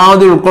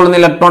പരമാവധി ഉൾക്കൊള്ളുന്ന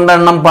ഇലക്ട്രോണിന്റെ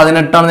എണ്ണം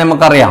 18 ആണെന്ന്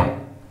നമുക്കറിയാം.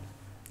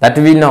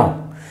 That we know.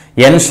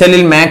 എൻ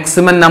ഷെല്ലിൽ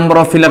മാക്സിമം നമ്പർ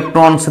ഓഫ്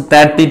ഇലക്ട്രോൺസ്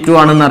 32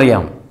 ആണെന്ന്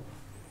അറിയാം.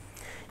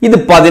 ഇത്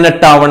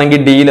 18 ആവണമെങ്കിൽ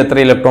ഡിയിൽ എത്ര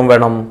ഇലക്ട്രോൺ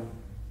വേണം?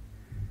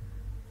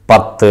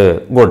 10.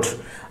 ഗുഡ്.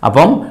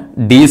 അപ്പം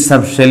ഡി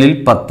സബ് ഷെല്ലിൽ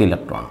 10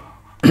 ഇലക്ട്രോൺ.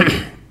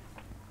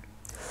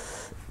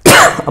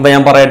 അപ്പൊ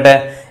ഞാൻ പറയട്ടെ,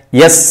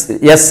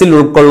 എസ്സിൽ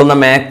ഉൾക്കൊള്ളുന്ന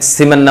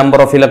മാക്സിമം നമ്പർ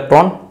ഓഫ്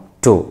ഇലക്ട്രോൺ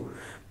 2,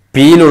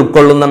 പിയിൽ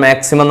ഉൾക്കൊള്ളുന്ന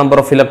മാക്സിമം നമ്പർ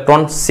ഓഫ്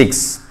ഇലക്ട്രോൺ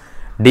 6,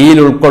 ഡിയിൽ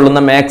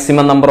ഉൾക്കൊള്ളുന്ന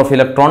മാക്സിമം നമ്പർ ഓഫ്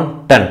ഇലക്ട്രോൺ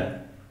 10.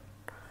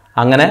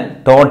 അങ്ങനെ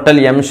ടോട്ടൽ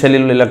എം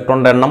ഷെല്ലിലുള്ള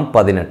ഇലക്ട്രോണിന്റെ എണ്ണം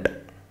 18.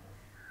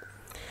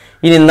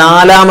 ഇനി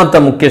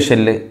നാലാമത്തെ മുഖ്യ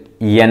ഷെല്ല്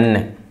എൻ.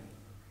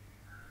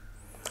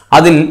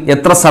 അതിൽ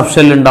എത്ര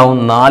സബ്ഷെൽ ഉണ്ടാവും?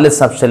 4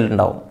 സബ്ഷെൽ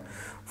ഉണ്ടാവും.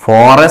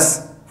 4s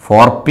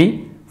 4p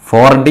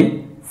 4d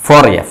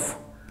 4f.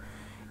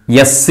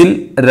 എസ്സിൽ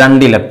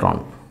 2 electron,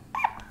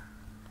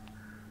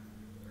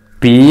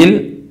 പിയിൽ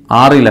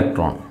 6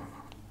 ഇലക്ട്രോൺ,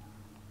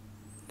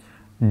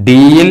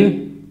 ഡിയിൽ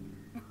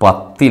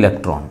 10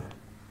 ഇലക്ട്രോൺ.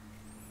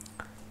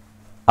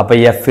 അപ്പൊ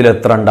എഫിൽ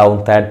എത്ര ഉണ്ടാവും?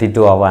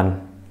 32 ആവാൻ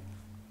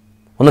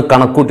ഒന്ന്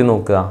കണക്കൂട്ടി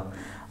നോക്കുക.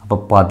 അപ്പൊ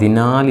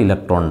 14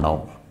 ഇലക്ട്രോൺ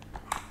ഉണ്ടാവും.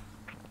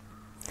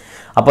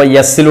 അപ്പൊ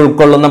എസ്സിൽ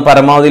ഉൾക്കൊള്ളുന്ന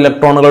പരമാവധി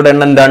ഇലക്ട്രോണുകളുടെ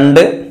എണ്ണം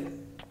 2,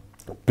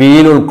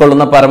 പിയിൽ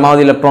ഉൾക്കൊള്ളുന്ന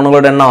പരമാവധി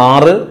ഇലക്ട്രോണുകളുടെ എണ്ണം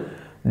 6,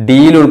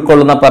 ഡിയിൽ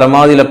ഉൾക്കൊള്ളുന്ന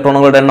പരമാവധി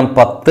ഇലക്ട്രോണുകളുടെ എണ്ണം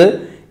 10,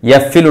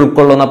 എഫിൽ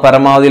ഉൾക്കൊള്ളുന്ന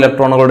പരമാവധി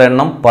ഇലക്ട്രോണുകളുടെ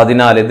എണ്ണം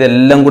 14.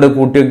 ഇതെല്ലാം കൂടെ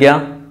കൂട്ടി വയ്ക്കുക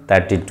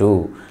 32.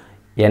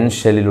 എൻ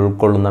ഷെല്ലിൽ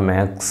ഉൾക്കൊള്ളുന്ന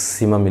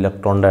മാക്സിമം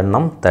ഇലക്ട്രോണിൻ്റെ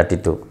എണ്ണം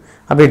 32.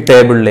 അപ്പോൾ ഈ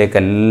ടേബിളിലേക്ക്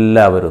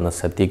എല്ലാവരും ഒന്ന്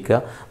ശ്രദ്ധിക്കുക.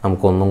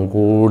 നമുക്കൊന്നും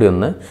കൂടി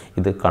ഒന്ന്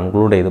ഇത്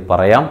കൺക്ലൂഡ് ചെയ്ത്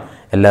പറയാം.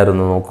 എല്ലാവരും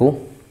ഒന്ന് നോക്കൂ.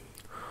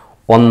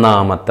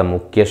 ഒന്നാമത്തെ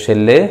മുഖ്യ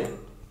ഷെല്ല്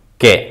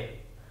കെ,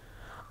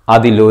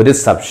 അതിലൊരു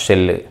സബ്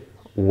ഷെല്ല്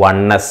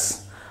 1s,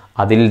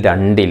 അതിൽ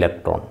 2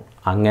 ഇലക്ട്രോൺ.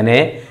 അങ്ങനെ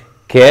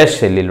കെ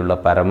ഷെല്ലിലുള്ള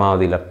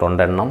പരമാവധി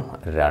ഇലക്ട്രോണിൻ്റെ എണ്ണം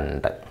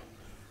 2.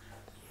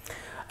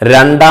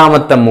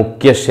 രണ്ടാമത്തെ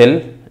മുഖ്യ ഷെൽ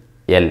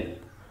എൽ,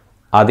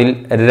 അതിൽ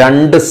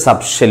 2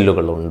 sub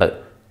ഷെല്ലുകളുണ്ട്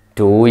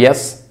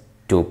 2s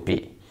 2p.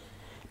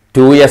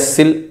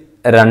 2sൽ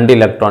 2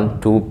 electron,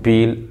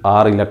 2pയിൽ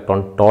 6 electron,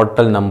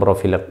 total number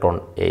of electron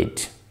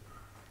 8.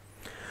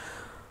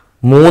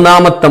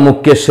 മൂന്നാമത്തെ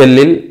മുഖ്യ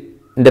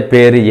ഷെല്ലിൻ്റെ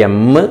പേര് എം,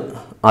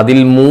 അതിൽ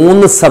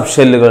 3 സബ്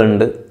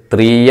ഷെല്ലുകളുണ്ട്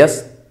 3s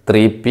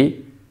 3p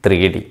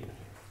 3d.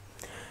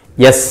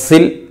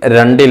 എസിൽ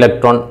 2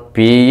 ഇലക്ട്രോൺ,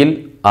 പിയിൽ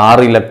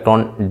 6 ഇലക്ട്രോൺ,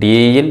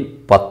 ഡിയിൽ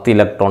 10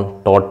 ഇലക്ട്രോൺ,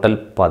 ടോട്ടൽ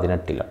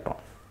 18 ഇലക്ട്രോൺ.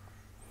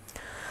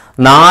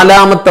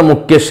 നാലാമത്തെ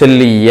മുഖ്യ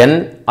ഷെല്ല് എൻ,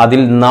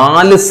 അതിൽ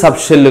 4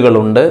 sub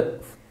ഷെല്ലുകളുണ്ട്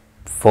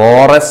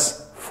 4s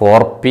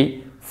 4p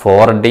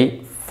 4d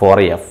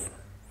 4f.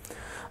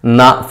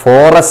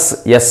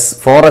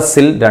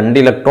 4sൽ 2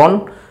 electron,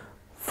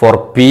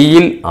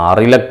 4pയിൽ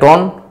 6 electron,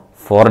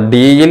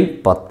 4dയിൽ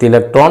 10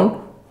 electron,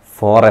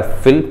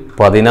 4fൽ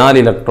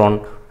 14 electron,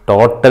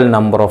 total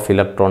number of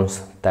electrons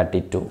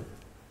 32.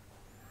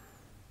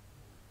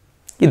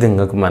 ഇത്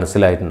നിങ്ങൾക്ക്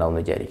മനസ്സിലായിട്ടുണ്ടാവും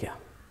എന്ന് വിചാരിക്കുക.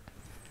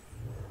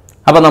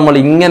 അപ്പോൾ നമ്മൾ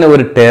ഇങ്ങനെ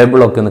ഒരു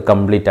ടേബിളൊക്കെ ഒന്ന്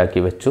കംപ്ലീറ്റ്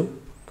ആക്കി വെച്ചു.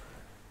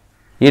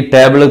 ഈ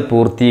ടേബിൾ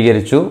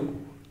പൂർത്തീകരിച്ചു.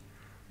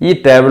 ഈ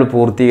ടേബിൾ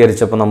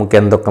പൂർത്തീകരിച്ചപ്പോൾ നമുക്ക്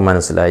എന്തൊക്കെ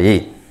മനസ്സിലായി?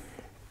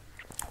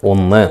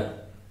 1,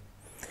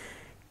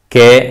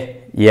 കെ,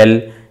 എൽ,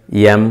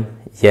 എം,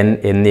 എൻ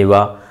എന്നിവ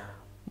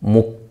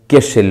മുഖ്യ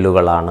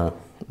ഷെല്ലുകളാണ്.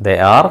 They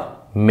are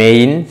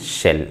main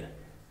shell.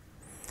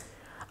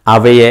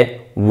 അവയെ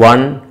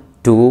 1,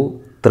 2,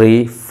 3,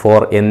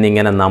 4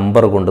 എന്നിങ്ങനെ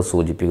നമ്പർ കൊണ്ട്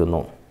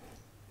സൂചിപ്പിക്കുന്നു.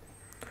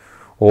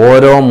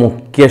 ഓരോ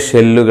മുഖ്യ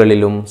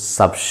ഷെല്ലുകളിലും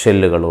sub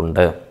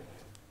ഷെല്ലുകളുണ്ട്.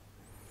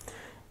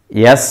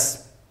 S,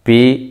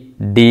 P,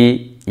 D,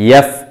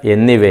 F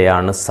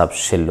എന്നിവയാണ്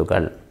സബ്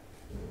ഷെല്ലുകൾ,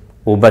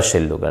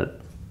 ഉപഷെല്ലുകൾ.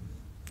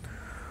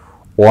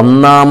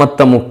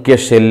 ഒന്നാമത്തെ മുഖ്യ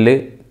ഷെല്ല്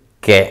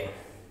കെ,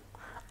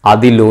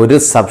 അതിലൊരു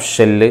സബ്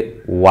ഷെല്ല്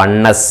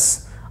 1s,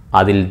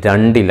 അതിൽ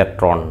 2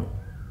 ഇലക്ട്രോൺ,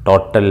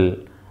 ടോട്ടൽ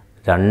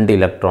 2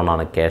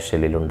 ഇലക്ട്രോണാണ് കെ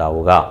ഷെല്ലിൽ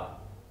ഉണ്ടാവുക.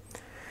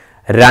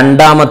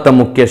 രണ്ടാമത്തെ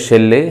മുഖ്യ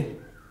ഷെല്ല്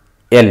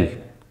എൽ,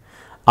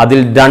 അതിൽ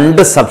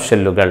 2 sub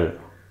ഷെല്ലുകൾ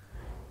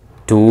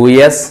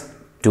 2s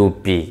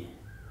 2p.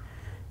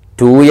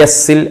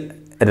 2sൽ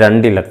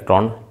 2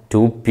 electron,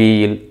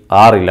 2pയിൽ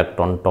 6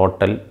 electron,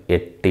 total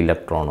 8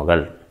 ഇലക്ട്രോണുകൾ.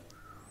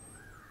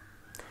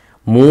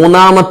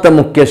 മൂന്നാമത്തെ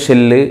മുഖ്യ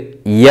ഷെല്ല്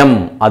എം,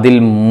 അതിൽ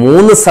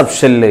 3 sub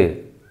shell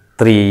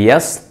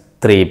 3s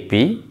 3p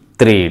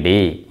 3d.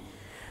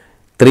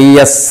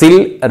 3sൽ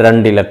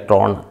 2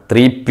 electron,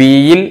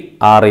 3pയിൽ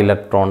 6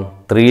 electron,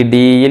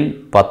 3dയിൽ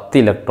 10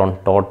 electron,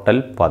 total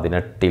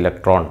 18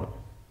 electron.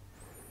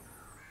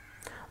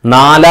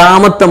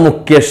 നാലാമത്തെ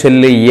മുഖ്യ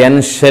ഷെല്ല് എൻ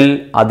ഷെൽ,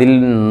 അതിൽ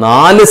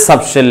 4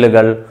 sub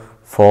ഷെല്ലുകൾ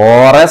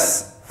 4s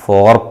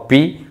 4p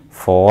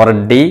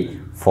 4d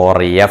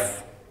 4f.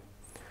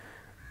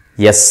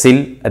 എസിൽ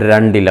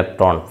 2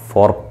 electron,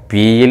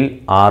 4pയിൽ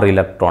 6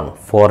 electron,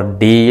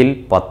 4dയിൽ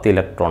 10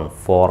 electron,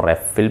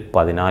 4fൽ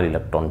 14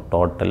 electron,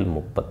 total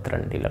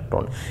 32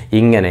 electron.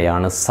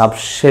 ഇങ്ങനെയാണ്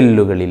sub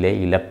ഷെല്ലുകളിലെ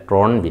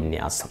electron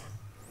വിന്യാസം.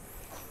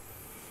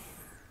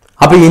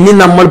 അപ്പോൾ ഇനി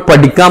നമ്മൾ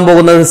പഠിക്കാൻ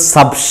പോകുന്നത്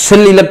സബ്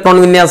ഷെൽ ഇലക്ട്രോൺ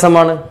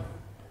വിന്യാസമാണ്.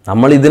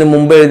 നമ്മൾ ഇതിനു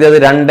മുമ്പ് എഴുതിയത്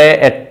 2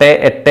 8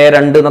 8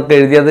 2 എന്നൊക്കെ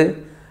എഴുതിയത്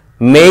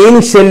മെയിൻ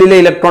ഷെല്ലിലെ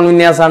ഇലക്ട്രോൺ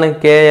വിന്യാസമാണ്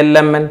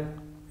KLMN.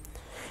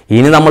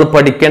 ഇനി നമ്മൾ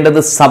പഠിക്കേണ്ടത്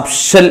സബ്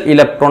ഷെൽ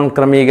ഇലക്ട്രോൺ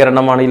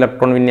ക്രമീകരണമാണ്,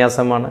 ഇലക്ട്രോൺ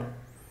വിന്യാസമാണ്.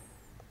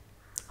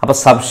 അപ്പോൾ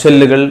സബ്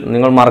ഷെല്ലുകൾ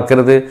നിങ്ങൾ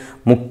മറക്കരുത്.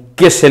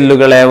 മുഖ്യ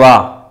ഷെല്ലുകളേവ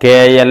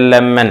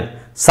KLMN,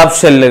 സബ്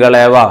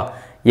ഷെല്ലുകളേവ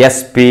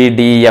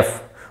SPDF.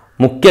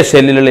 മുഖ്യ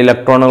ഷെല്ലിലുള്ള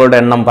ഇലക്ട്രോണുകളുടെ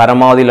എണ്ണം,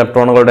 പരമാവധി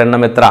ഇലക്ട്രോണുകളുടെ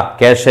എണ്ണം എത്ര?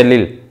 കെ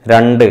ഷെല്ലിൽ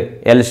 2,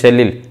 എൽ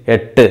ഷെല്ലിൽ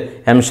 8,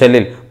 എം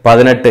ഷെല്ലിൽ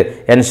 18,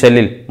 എൻ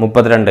ഷെല്ലിൽ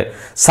 32.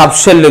 സബ്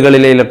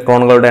ഷെല്ലുകളിലെ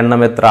ഇലക്ട്രോണുകളുടെ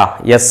എണ്ണം എത്ര?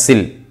 എസിൽ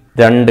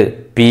 2,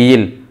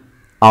 പിയിൽ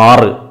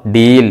 6,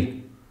 ഡിയിൽ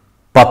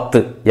 10,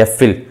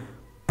 എഫിൽ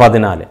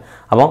 14.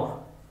 അപ്പോൾ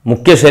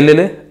മുഖ്യ ഷെല്ലിൽ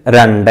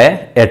 2,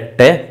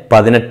 8,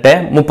 18,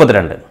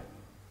 32.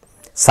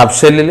 സബ്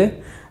ഷെല്ലിൽ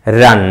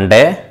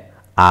 2,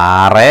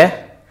 6,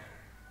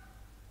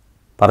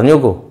 പറഞ്ഞു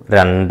നോക്കൂ,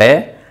 2,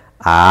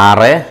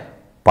 6,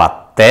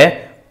 10,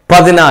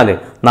 14.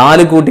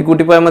 4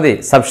 കൂട്ടി പോയാൽ മതി.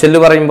 സബ് ഷെല്ല്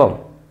പറയുമ്പം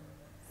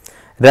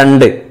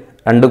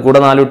 2 കൂടെ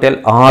 4 കൂട്ടിയാൽ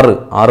 6,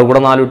 6 കൂടെ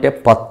 4 കൂട്ടിയാൽ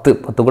 10,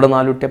 10 കൂടെ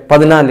 4 കൂട്ടിയാൽ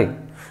 14.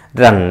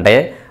 2,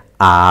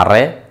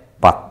 6,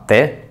 10,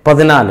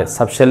 14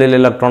 സബ് ഷെല്ലിൽ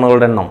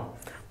ഇലക്ട്രോണുകളുടെ എണ്ണം.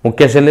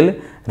 മുഖ്യ ഷെല്ലിൽ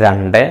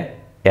 2,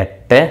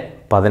 8,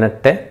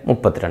 18,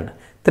 32.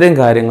 ഇത്രയും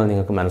കാര്യങ്ങൾ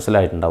നിങ്ങൾക്ക്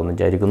മനസ്സിലായിട്ടുണ്ടാവും എന്ന്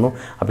വിചാരിക്കുന്നു.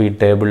 അപ്പോൾ ഈ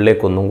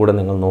ടേബിളിലേക്ക് ഒന്നും കൂടെ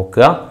നിങ്ങൾ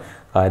നോക്കുക,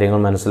 കാര്യങ്ങൾ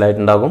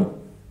മനസ്സിലായിട്ടുണ്ടാകും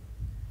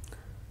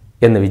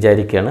എന്ന്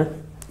വിചാരിക്കുകയാണ്.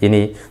 ഇനി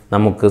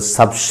നമുക്ക്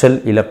സബ് ഷെൽ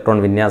ഇലക്ട്രോൺ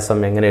വിന്യാസം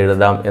എങ്ങനെ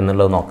എഴുതാം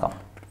എന്നുള്ളത് നോക്കാം.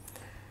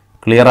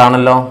 ക്ലിയർ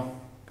ആണല്ലോ?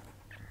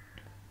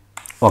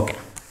 ഓക്കെ.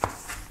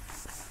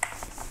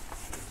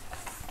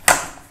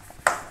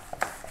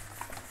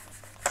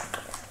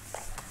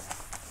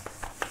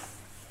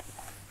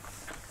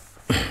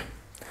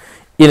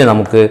 ഇനി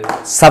നമുക്ക്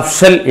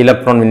സബ്ഷെൽ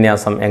ഇലക്ട്രോൺ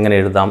വിന്യാസം എങ്ങനെ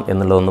എഴുതാം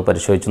എന്നുള്ളതൊന്ന്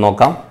പരിശോധിച്ച്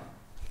നോക്കാം.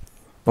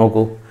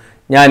 നോക്കൂ,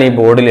 ഞാൻ ഈ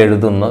ബോർഡിൽ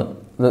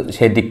എഴുതുന്നത്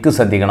ശരിക്കും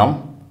ശ്രദ്ധിക്കണം.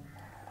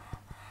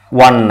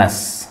 1s.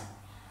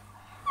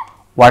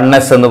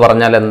 1s എന്ന്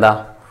പറഞ്ഞാൽ എന്താ?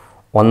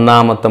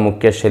 ഒന്നാമത്തെ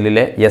മുഖ്യ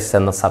ഷെല്ലിലെ എസ്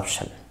എന്ന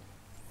സബ്ഷെൽ.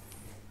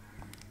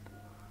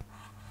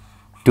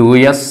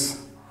 2s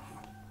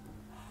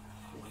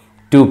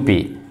 2p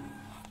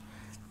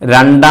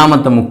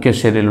രണ്ടാമത്തെ മുഖ്യ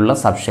ഷെല്ലിലുള്ള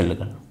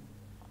സബ്ഷെല്ലുകൾ.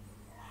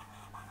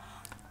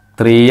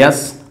 3s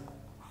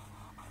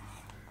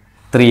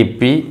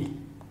 3p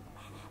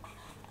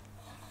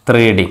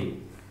 3d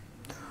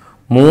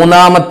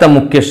മൂന്നാമത്തെ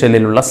മുഖ്യ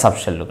ഷെല്ലിലുള്ള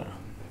സബ്ഷെല്ലുകൾ.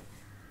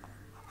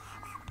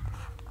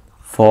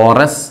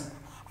 4s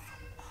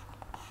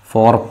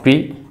 4p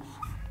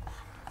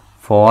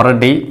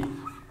 4d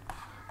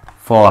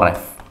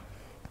 4f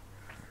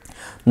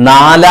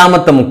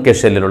നാലാമത്തെ മുഖ്യ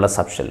ഷെല്ലിലുള്ള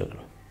സബ്ഷെല്ലുകൾ.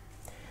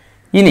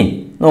 ഇനി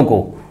നോക്കൂ,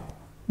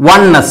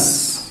 1s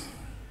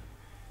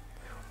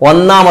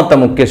ഒന്നാമത്തെ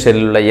മുഖ്യ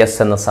ഷെല്ലിലുള്ള എസ്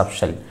എന്ന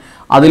സബ്ഷെൽ.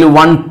 അതിൽ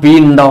 1p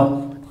ഉണ്ടോ?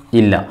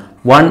 ഇല്ല.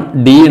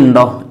 1d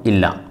ഉണ്ടോ?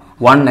 ഇല്ല.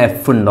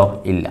 1f ഉണ്ടോ?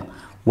 ഇല്ല.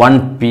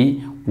 1p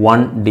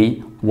 1d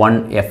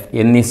 1f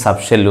എന്നീ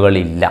സബ്ഷെല്ലുകൾ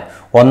ഇല്ല.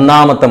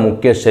 ഒന്നാമത്തെ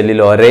മുഖ്യ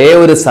ഷെല്ലിൽ ഒരേ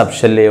ഒരു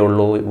സബ്ഷെല്ലേ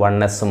ഉള്ളൂ,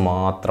 1s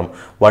മാത്രം.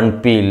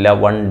 1p ഇല്ല,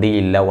 1d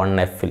ഇല്ല,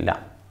 1f ഇല്ല.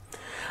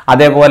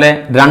 അതേപോലെ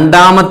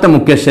രണ്ടാമത്തെ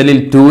മുഖ്യ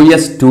ഷെല്ലിൽ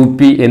 2s 2p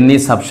എന്നീ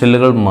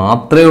സബ്ഷെല്ലുകൾ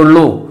മാത്രമേ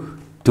ഉള്ളൂ.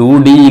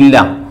 2d ഇല്ല,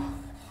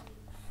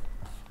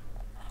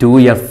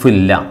 2f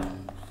ഇല്ല.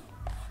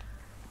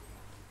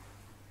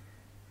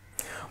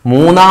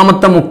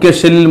 മൂന്നാമത്തെ മുഖ്യ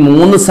ഷെല്ലിൽ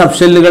 3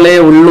 സബ്ഷെല്ലുകളേ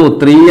ഉള്ളൂ.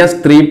 3s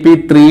 3p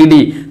 3d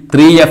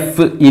 3f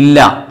ഇല്ല.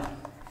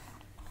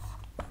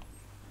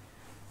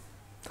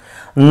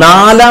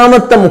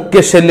 നാലാമത്തെ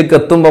മുഖ്യ ഷെല്ലിക്ക്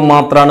എത്തുമ്പോൾ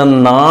മാത്രമാണ്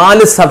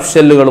 4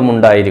 സബ്ഷെല്ലുകളും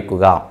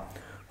ഉണ്ടായിരിക്കുക.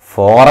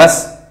 4s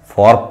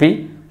 4p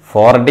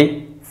 4d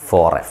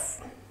 4f.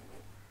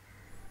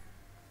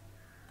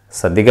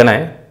 ശ്രദ്ധിക്കണേ,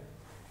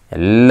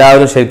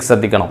 എല്ലാവരും ശരിക്കും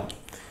ശ്രദ്ധിക്കണം.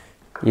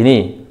 ഇനി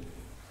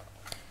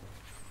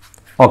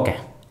ഓക്കെ,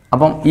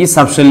 അപ്പം ഈ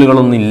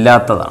സബ്ഷെല്ലുകളൊന്നും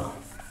ഇല്ലാത്തതാണ്.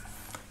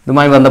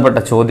 ഇതുമായി ബന്ധപ്പെട്ട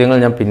ചോദ്യങ്ങൾ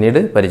ഞാൻ പിന്നീട്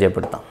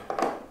പരിചയപ്പെടുത്താം.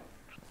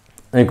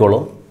 നോക്കിക്കോളൂ.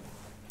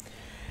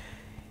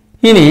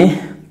 ഇനി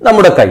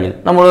നമ്മുടെ കയ്യിൽ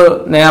നമ്മൾ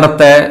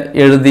നേരത്തെ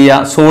എഴുതിയ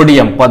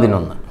സോഡിയം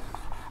 11,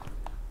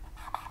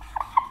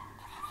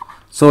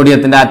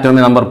 സോഡിയത്തിൻ്റെ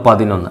ആറ്റോമിക് നമ്പർ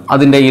 11,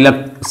 അതിൻ്റെ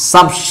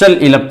സബ്ഷെൽ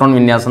ഇലക്ട്രോൺ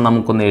വിന്യാസം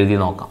നമുക്കൊന്ന് എഴുതി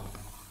നോക്കാം.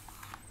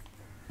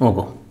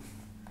 നോക്കൂ,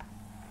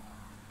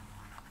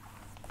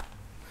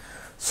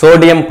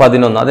 സോഡിയം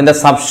 11 അതിൻ്റെ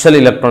സബ്ഷെൽ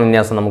ഇലക്ട്രോൺ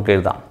വിന്യാസം നമുക്ക്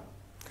എഴുതാം.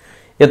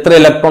 എത്ര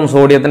ഇലക്ട്രോൺ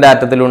സോഡിയത്തിൻ്റെ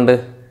ആറ്റത്തിലുണ്ട്?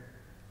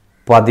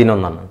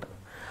 11 ഉണ്ട്.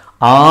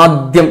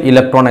 ആദ്യം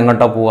ഇലക്ട്രോൺ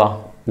എങ്ങോട്ടാ പോവുക?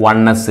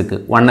 1sക്ക്.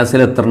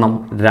 1sൽ എത്ര എണ്ണം?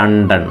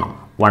 2 എണ്ണം.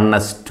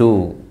 1s2.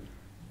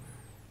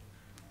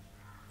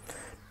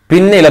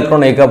 പിന്നെ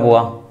ഇലക്ട്രോൺ ഏക്കാ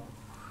പോവുക?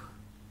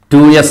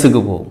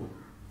 2sക്ക് പോവും.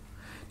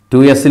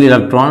 2sൽ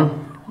ഇലക്ട്രോൺ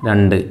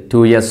 2,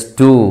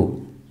 2s2.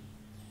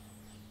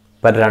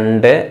 ഇപ്പം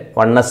 2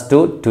 1s2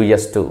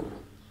 2s2.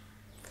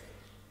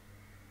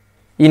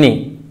 ഇനി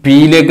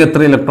പിയിലേക്ക്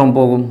എത്ര ഇലക്ട്രോൺ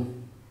പോകും?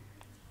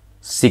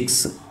 6,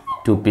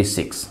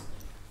 2p6.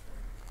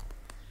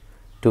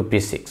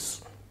 2p6.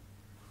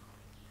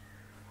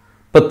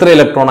 ഇപ്പം എത്ര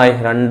ഇലക്ട്രോണായി?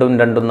 2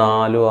 2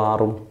 4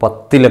 6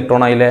 10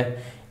 ഇലക്ട്രോൺ ആയില്ലേ?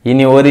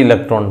 ഇനി ഒരു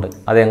ഇലക്ട്രോൺ ഉണ്ട്,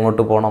 അത്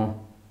എങ്ങോട്ട് പോകണം?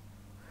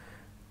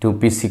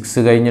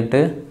 2p6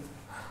 കഴിഞ്ഞിട്ട്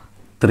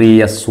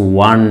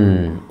 3s1.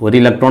 ഒരു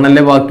ഇലക്ട്രോൺ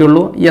അല്ലേ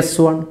ബാക്കിയുള്ളൂ?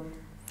 s1.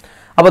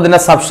 അപ്പോൾ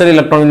ഇതിൻ്റെ സബ്ഷെൽ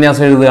ഇലക്ട്രോൺ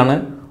വിന്യാസം എഴുതുകയാണ്.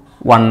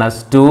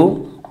 1s2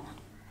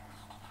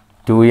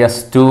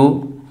 2s2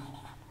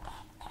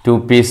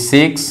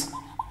 2p6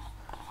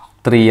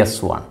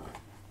 3s1.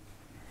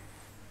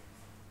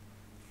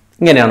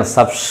 ഇങ്ങനെയാണ്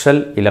subshell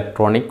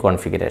electronic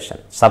configuration.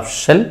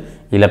 Subshell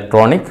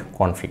electronic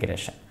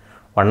configuration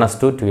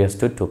 1s2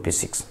 2s2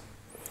 2p6.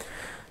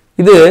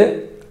 ഇത്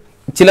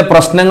ചില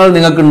പ്രശ്നങ്ങൾ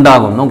നിങ്ങൾക്ക്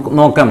ഉണ്ടാകും.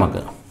 നോക്കാം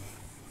നമുക്ക്.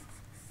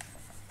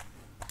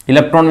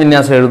 ഇലക്ട്രോൺ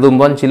വിന്യാസം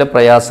എഴുതുമ്പോൾ ചില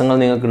പ്രയാസങ്ങൾ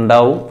നിങ്ങൾക്ക്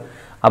ഉണ്ടാവും.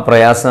 ആ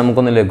പ്രയാസം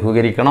നമുക്കൊന്ന്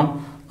ലഘൂകരിക്കണം.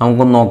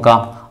 നമുക്കൊന്ന് നോക്കാം.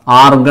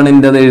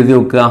 ആർഗണിൻ്റെത് എഴുതി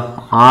വെക്കുക.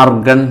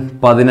 ആർഗൺ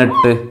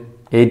 18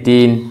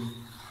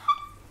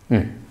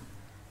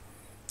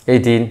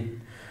 18.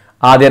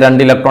 ആദ്യം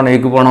 2 ഇലക്ട്രോൺ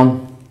ഏക്ക് പോകണം?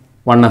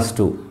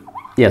 1s2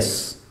 yes.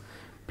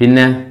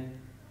 പിന്നെ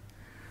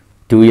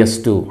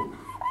 2s2,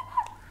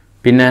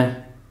 പിന്നെ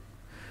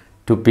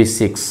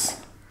 2p6,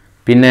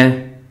 പിന്നെ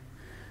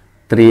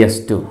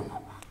 3s2,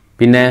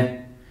 പിന്നെ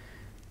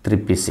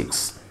 3p6.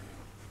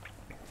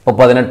 ഇപ്പോൾ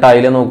 18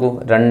 ആയില്ലേ? നോക്കൂ,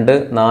 2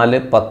 4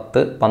 10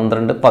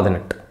 12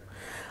 18.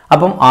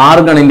 അപ്പം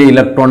ആർഗണിൻ്റെ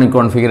electronic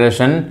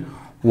configuration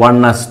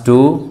 1s2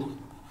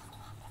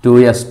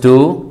 2s2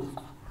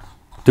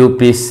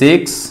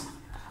 2p6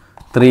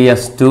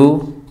 3s2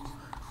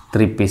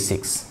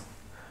 3p6.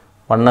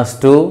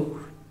 1s2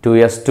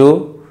 2s2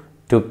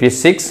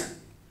 2p6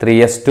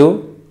 3s2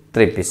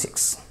 3p6.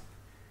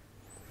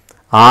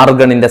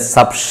 ആർഗണിൻ്റെ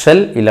subshell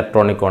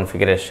electronic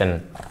configuration.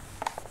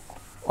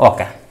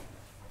 Okay,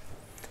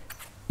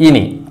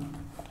 ഇനി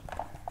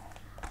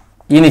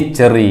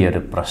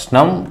ചെറിയൊരു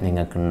പ്രശ്നം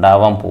നിങ്ങൾക്ക്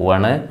ഉണ്ടാവാൻ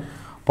പോവാണ്.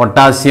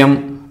 പൊട്ടാസ്യം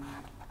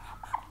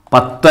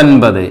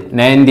 19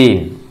 19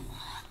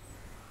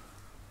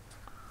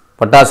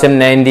 പൊട്ടാസ്യം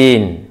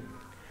 19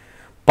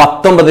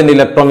 19ന്റെ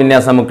ഇലക്ട്രോൺ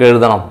വിന്യാസം നമുക്ക്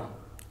എഴുതണം.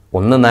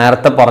 ഒന്ന്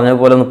നേരത്തെ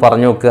പറഞ്ഞതുപോലെ ഒന്ന്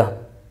പറഞ്ഞു നോക്കുക.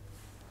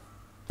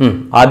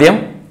 ആദ്യം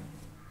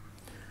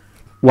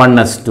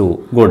 1s2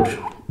 good,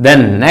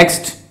 then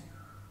next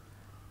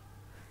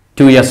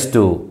 2s2,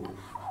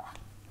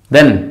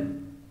 then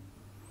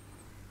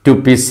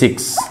 2p6,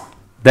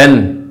 then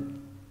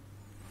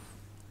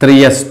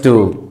 3s2,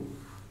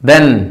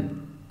 then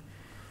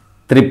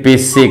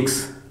 3p6,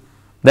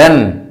 then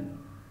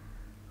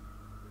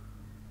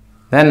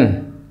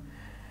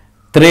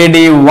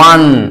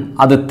 3d1.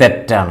 അത്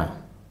തെറ്റാണ്.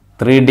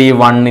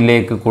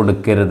 3d1ലേക്ക്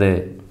കൊടുക്കരുത്.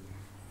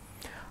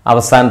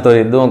 അവസാനത്തെ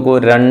ഇത് നോക്കൂ.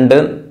 2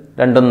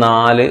 2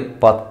 4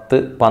 10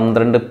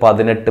 12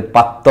 18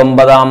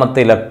 19ാമത്തെ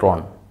ഇലക്ട്രോൺ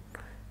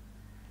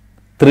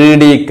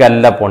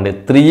 3dക്കല്ല പോണ്ടേ.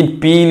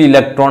 3pയിൽ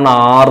ഇലക്ട്രോൺ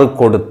 6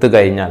 കൊടുത്തു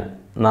കഴിഞ്ഞാൽ,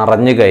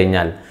 നിറഞ്ഞു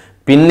കഴിഞ്ഞാൽ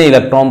പിന്നെ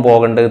ഇലക്ട്രോൺ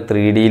പോകേണ്ടത്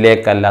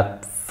 3dയിലേക്കല്ല,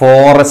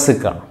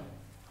 4sക്കാണ്.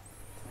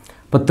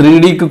 അപ്പോൾ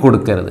 3dക്ക്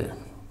കൊടുക്കരുത്.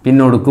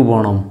 പിന്നെ ഒടുക്ക്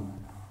പോകണം,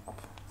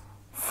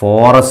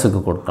 4sക്ക്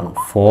കൊടുക്കണം,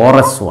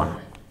 4s1.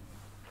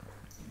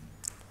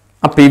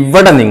 അപ്പം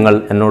ഇവിടെ നിങ്ങൾ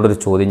എന്നോടൊരു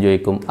ചോദ്യം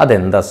ചോദിക്കും,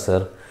 അതെന്താ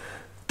സർ,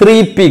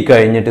 3p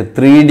കഴിഞ്ഞിട്ട്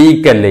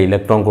 3dക്കല്ലേ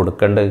ഇലക്ട്രോൺ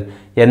കൊടുക്കേണ്ടത്,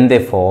 എന്തേ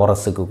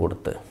 4sക്ക്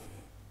കൊടുത്ത്?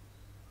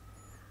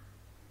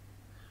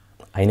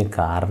 അതിന്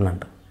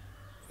കാരണമുണ്ട്.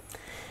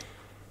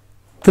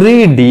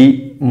 3d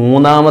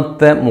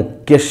മൂന്നാമത്തെ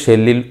മുഖ്യ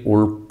ഷെല്ലിൽ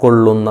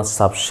ഉൾക്കൊള്ളുന്ന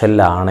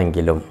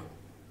സബ്ഷെല്ലാണെങ്കിലും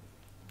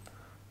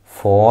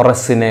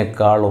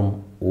 4sനേക്കാളും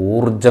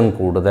ഊർജം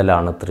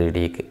കൂടുതലാണ്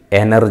 3dക്ക്.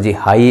 എനർജി,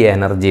 ഹൈ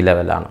എനർജി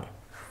ലെവലാണ്.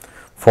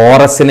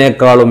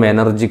 4sനേക്കാളും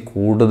എനർജി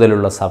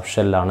കൂടുതലുള്ള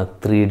സബ്ഷെല്ലാണ്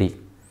 3d.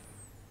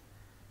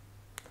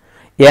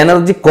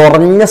 എനർജി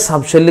കുറഞ്ഞ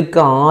സബ്ഷെല്ലിക്ക്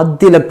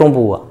ആദ്യ ഇലക്ട്രോൺ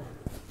പോവുക.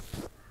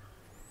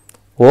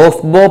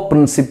 ഓഫ്ബോ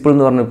പ്രിൻസിപ്പിൾ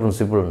എന്ന് പറഞ്ഞ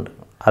പ്രിൻസിപ്പിൾ ഉണ്ട്.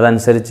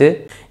 അതനുസരിച്ച്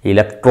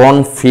electron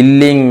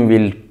filling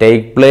will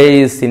take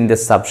place in the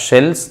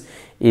subshells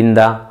in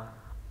the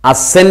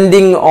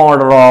ascending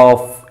order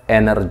of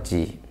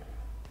energy.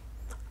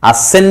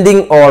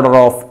 Ascending order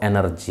of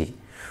energy,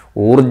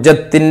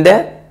 ഊർജത്തിൻ്റെ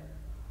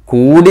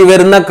കൂടി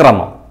വരുന്ന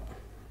ക്രമം.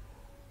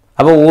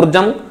 അപ്പോൾ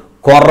ഊർജം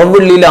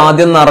കുറവുള്ളിൽ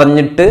ആദ്യം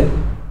നിറഞ്ഞിട്ട്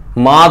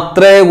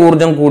മാത്രമേ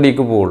ഊർജം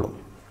കൂടിക്ക് പോവുള്ളൂ.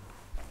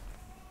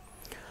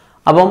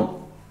 അപ്പം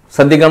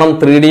ശ്രദ്ധിക്കണം,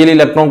 3dയിൽ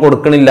ഇലക്ട്രോൺ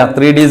കൊടുക്കണില്ല.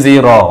 3d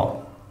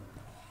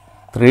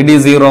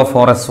 0,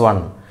 4s1.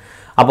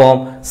 അപ്പോൾ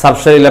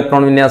സബ്ഷെൽ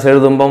ഇലക്ട്രോൺ വിന്യാസം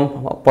എഴുതുമ്പം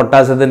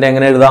പൊട്ടാസ്യത്തിൻ്റെ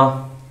എങ്ങനെ എഴുതാം?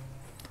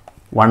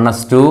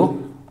 1s2,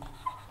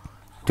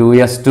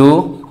 2s2,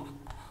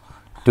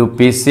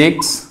 2p6,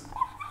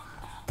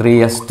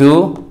 3s2,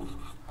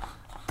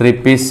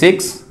 3p6,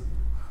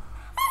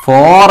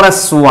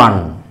 4s1.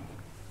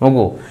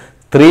 നോക്കൂ,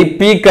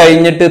 3p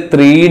കഴിഞ്ഞിട്ട്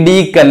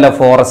 3dക്കല്ല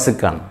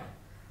 4sക്കാണ്.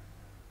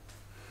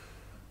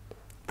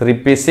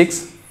 3p6,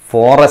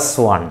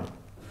 4s1.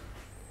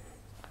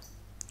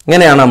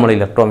 ഇങ്ങനെയാണ് നമ്മൾ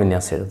ഇലക്ട്രോൺ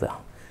വിന്യാസം എഴുതുക.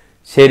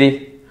 ശരി,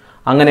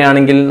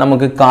 അങ്ങനെയാണെങ്കിൽ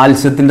നമുക്ക്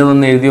കാൽസ്യത്തിൻ്റെ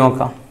ഒന്ന് എഴുതി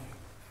നോക്കാം.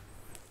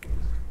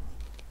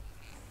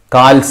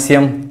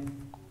 കാൽസ്യം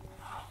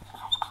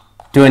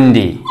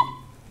 20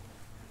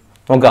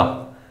 നോക്കാം.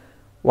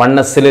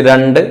 1sൽ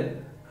 2,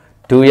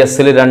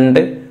 2sൽ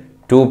 2,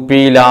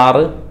 2pയിൽ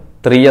 6,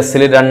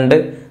 3sൽ 2,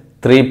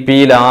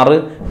 3pയിൽ 6.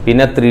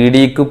 പിന്നെ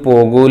 3dക്ക്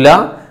പോകൂല.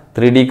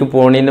 3dക്ക്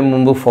പോണതിന്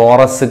മുമ്പ്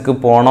 4sക്ക്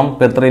പോകണം.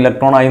 ഇപ്പം എത്ര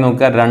ഇലക്ട്രോൺ ആയി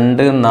നോക്കുക?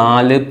 2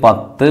 4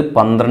 10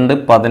 12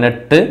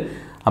 18.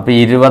 അപ്പോൾ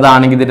 20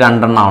 ആണെങ്കിൽ ഇത്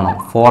 2 എണ്ണം ആണോ?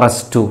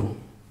 4s2.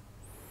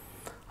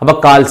 അപ്പോൾ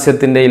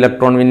കാൽസ്യത്തിൻ്റെ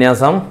ഇലക്ട്രോൺ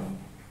വിന്യാസം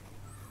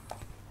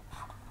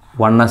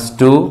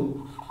 1s2,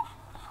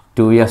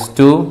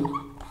 2s2,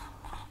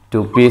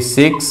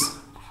 2p6,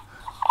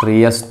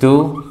 3s2,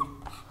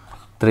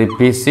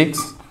 3p6,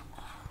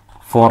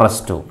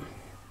 4s2.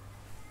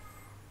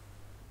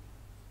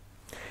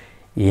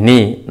 ഇനി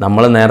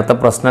നമ്മൾ നേരത്തെ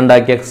പ്രശ്നം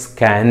ഉണ്ടാക്കിയ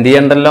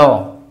സ്കാൻഡിയം ഉണ്ടല്ലോ,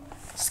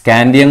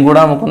 സ്കാൻഡിയം കൂടെ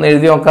നമുക്കൊന്ന്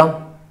എഴുതി നോക്കാം.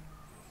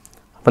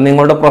 അപ്പം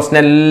നിങ്ങളുടെ പ്രശ്നം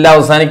എല്ലാം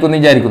അവസാനിക്കുമെന്ന്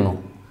വിചാരിക്കുന്നു.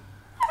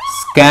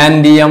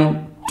 സ്കാൻഡിയം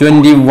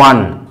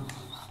 21,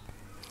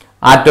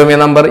 ആറ്റോമിക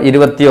നമ്പർ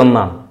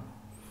 21.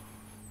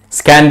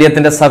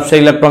 സ്കാൻഡിയത്തിൻ്റെ സബ്ഷെൽ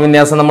ഇലക്ട്രോൺ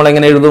വിന്യാസം നമ്മൾ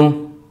എങ്ങനെ എഴുതും?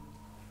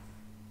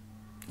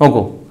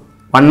 നോക്കൂ,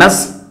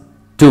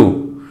 1s2,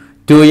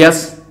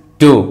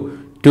 2s2,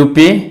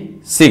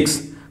 2p6,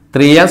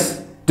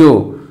 3s2,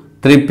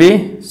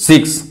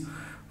 3p6,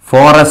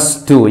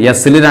 4s2.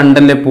 എസിൽ 2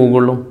 അല്ലേ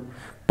പോകുള്ളൂ.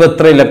 ഇപ്പം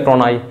എത്ര ഇലക്ട്രോൺ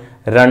ആയി?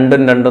 2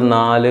 2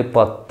 4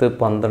 10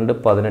 12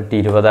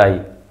 18 20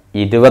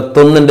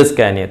 21 ഉണ്ട്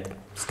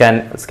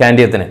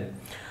സ്കാൻഡിയത്തിന്.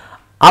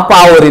 അപ്പം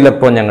ആ ഒരു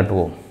ഇലക്ട്രോൺ ഞങ്ങോട്ട്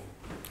പോകും.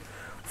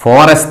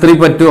 4s3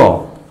 പറ്റുമോ?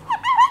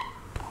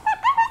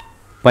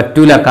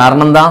 പറ്റൂല.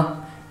 കാരണം എന്താ?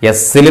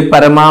 എസിൽ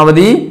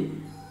പരമാവധി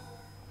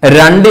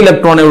 2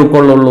 ഇലക്ട്രോണേ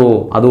ഉൾക്കൊള്ളുള്ളൂ.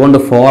 അതുകൊണ്ട്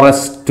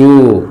 4s2.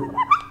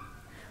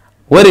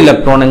 ഒരു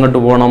ഇലക്ട്രോൺ എങ്ങോട്ട്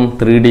പോകണം?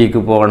 3dക്ക്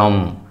പോകണം.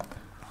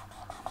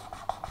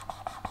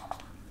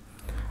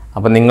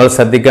 അപ്പം നിങ്ങൾ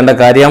ശ്രദ്ധിക്കേണ്ട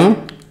കാര്യം,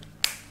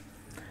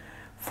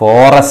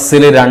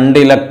 4sൽ 2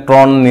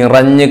 ഇലക്ട്രോൺ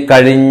നിറഞ്ഞു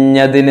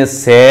കഴിഞ്ഞതിന്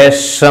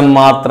ശേഷം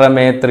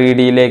മാത്രമേ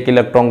 3dയിലേക്ക്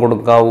ഇലക്ട്രോൺ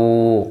കൊടുക്കാവൂ.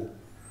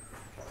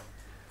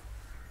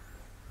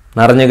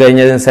 നിറഞ്ഞു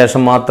കഴിഞ്ഞതിന്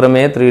ശേഷം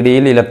മാത്രമേ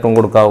 3Dയിൽ ഇലക്ട്രോൺ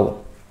കൊടുക്കാവൂ.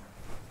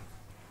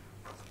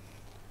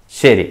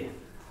 ശരി.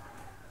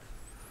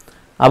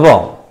 അപ്പോൾ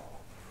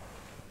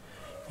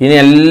ഇനി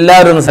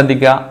എല്ലാവരും ഒന്ന്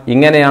ശ്രദ്ധിക്കുക.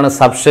 ഇങ്ങനെയാണ്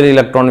സബ്ഷെൽ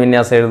ഇലക്ട്രോൺ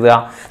വിന്യാസം എഴുതുക.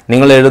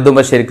 നിങ്ങൾ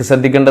എഴുതുമ്പോൾ ശരിക്കും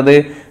ശ്രദ്ധിക്കേണ്ടത്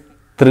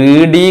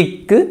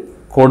 3Dക്ക്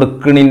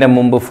കൊടുക്കുന്നതിൻ്റെ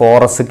മുമ്പ്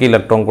 4sക്ക്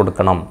ഇലക്ട്രോൺ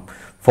കൊടുക്കണം.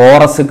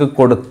 4sക്ക്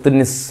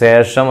കൊടുത്തതിന്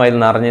ശേഷം അതിൽ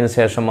നിറഞ്ഞതിന്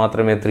ശേഷം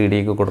മാത്രമേ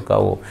 3Dക്ക്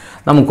കൊടുക്കാവൂ.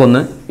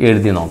 നമുക്കൊന്ന്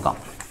എഴുതി നോക്കാം.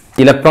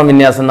 ഇലക്ട്രോൺ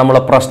വിന്യാസം നമ്മൾ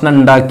പ്രശ്നം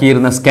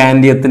ഉണ്ടാക്കിയിരുന്ന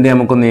സ്കാൻഡിയത്തിൻ്റെ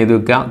നമുക്കൊന്ന് എഴുതി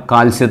വയ്ക്കാം.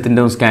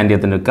 കാൽസ്യത്തിൻ്റെയും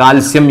സ്കാൻഡിയത്തിൻ്റെ.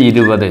 കാൽസ്യം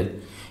 20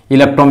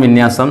 ഇലക്ട്രോൺ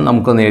വിന്യാസം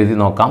നമുക്കൊന്ന് എഴുതി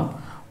നോക്കാം.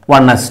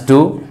 1s2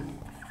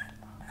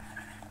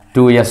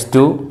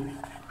 2s2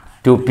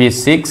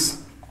 2p6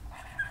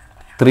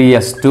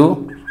 3s2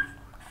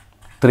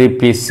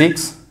 3p6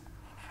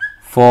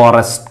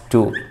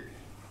 4s2.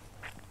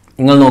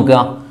 നിങ്ങൾ നോക്കുക,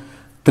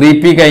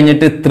 3p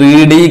കഴിഞ്ഞിട്ട്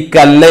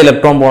 3Dക്കല്ല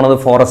ഇലക്ട്രോൺ പോണത്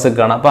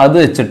 4sക്കാണ്. അപ്പോൾ അത്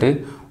വെച്ചിട്ട്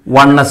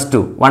 1s2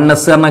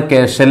 1s പറഞ്ഞാൽ K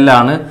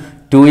ഷെല്ലാണ്,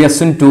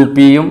 2sഉം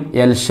 2pയും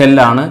L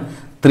ഷെല്ലാണ്,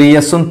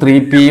 3sഉം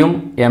 3pയും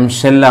M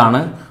ഷെല്ലാണ്,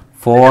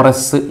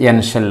 4s N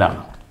ഷെല്ലാണ്.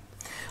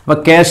 അപ്പോൾ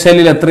കെ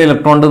ഷെല്ലിൽ എത്ര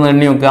ഇലക്ട്രോൺ ഉണ്ടെന്ന്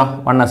എണ്ണി നോക്കുക.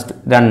 1s2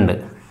 2,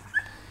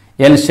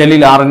 എൽ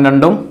ഷെല്ലിൽ 6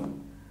 2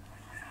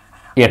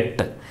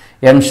 8,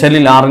 എം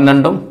ഷെല്ലിൽ 6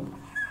 2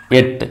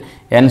 8,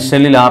 എൻ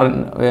ഷെല്ലിൽ 6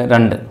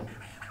 2.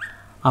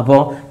 അപ്പോൾ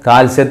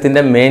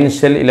കാൽസ്യത്തിൻ്റെ മെയിൻ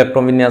ഷെൽ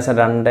ഇലക്ട്രോൺ വിന്യാസം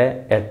 2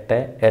 8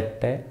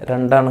 8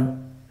 2 ആണ്.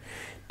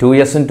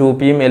 2sഉം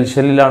 2pയും എൽ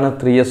ഷെല്ലിലാണ്,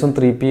 3sഉം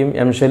 3pയും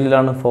എം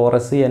ഷെല്ലിലാണ്,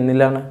 4s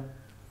എന്നിലാണ്.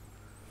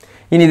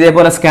 ഇനി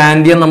ഇതേപോലെ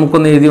സ്കാൻഡിയം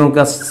നമുക്കൊന്ന് എഴുതി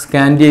നോക്കുക.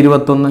 Scandium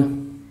 21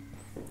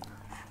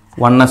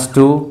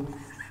 1s2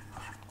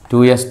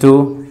 2s2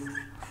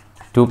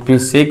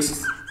 2p6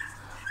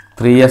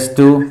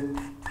 3s2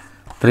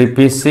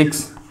 3p6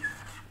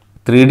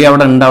 3D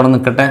അവിടെ ഉണ്ട്, അവിടെ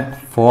നിൽക്കട്ടെ.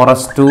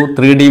 4s2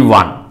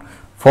 3D1.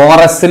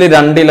 4sൽ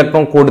 2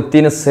 ഇലക്ട്രോൺ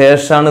കൊടുത്തതിന്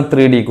ശേഷമാണ്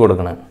 3Dക്ക്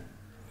കൊടുക്കുന്നത്.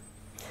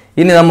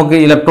 ഇനി നമുക്ക്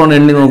ഇലക്ട്രോൺ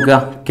എണ്ണി നോക്കുക.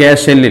 കെ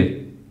ഷെല്ലിൽ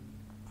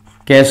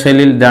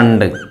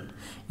 2,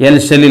 എൽ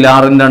ഷെല്ലിൽ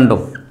 6 2,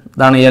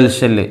 ഇതാണ് എൽ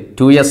ഷെല്ല്.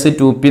 2s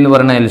 2p എന്ന്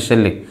പറയുന്ന എൽ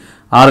ഷെല്ല്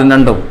 6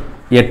 2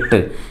 8,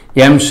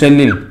 എം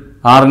ഷെല്ലിൽ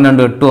 6 2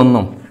 8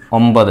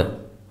 1 9,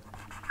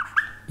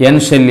 എൻ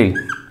ഷെല്ലിൽ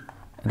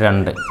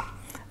 2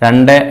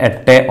 2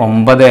 8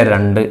 9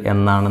 2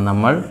 എന്നാണ്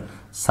നമ്മൾ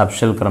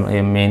സബ്ഷെൽ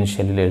മെയിൻ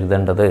ഷെല്ലിൽ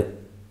എഴുതേണ്ടത്.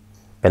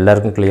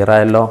 എല്ലാവർക്കും ക്ലിയർ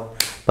ആയല്ലോ?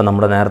 അപ്പോൾ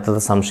നമ്മുടെ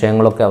നേരത്തെ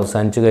സംശയങ്ങളൊക്കെ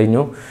അവസാനിച്ചു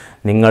കഴിഞ്ഞു.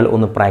 നിങ്ങൾ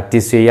ഒന്ന്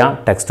പ്രാക്ടീസ് ചെയ്യുക.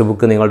 ടെക്സ്റ്റ്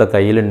ബുക്ക് നിങ്ങളുടെ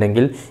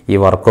കയ്യിലുണ്ടെങ്കിൽ ഈ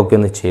വർക്കൊക്കെ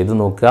ഒന്ന് ചെയ്ത്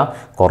നോക്കുക.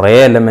 കുറേ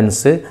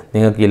എലമെൻറ്റ്സ്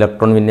നിങ്ങൾക്ക്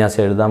ഇലക്ട്രോൺ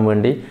വിന്യാസം എഴുതാൻ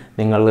വേണ്ടി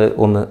നിങ്ങൾ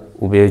ഒന്ന്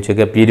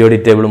ഉപയോഗിച്ചേക്കുക.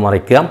 Periodic table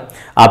മറിക്കുക.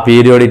 ആ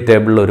പീരിയോഡിക്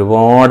ടേബിളിൽ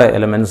ഒരുപാട്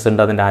എലമെൻറ്റ്സ്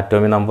ഉണ്ട്, അതിൻ്റെ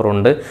ആറ്റോമിക്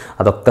നമ്പറുണ്ട്.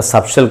 അതൊക്കെ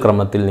സബ്ഷെൽ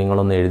ക്രമത്തിൽ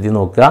നിങ്ങളൊന്ന് എഴുതി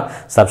നോക്കുക.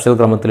 സബ്ഷെൽ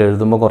ക്രമത്തിൽ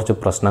എഴുതുമ്പോൾ കുറച്ച്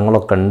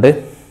പ്രശ്നങ്ങളൊക്കെ ഉണ്ട്.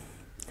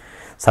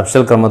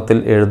 സബ്ഷെൽ ക്രമത്തിൽ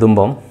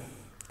എഴുതുമ്പം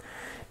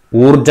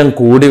ഊർജം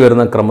കൂടി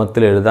വരുന്ന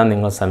ക്രമത്തിൽ എഴുതാൻ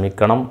നിങ്ങൾ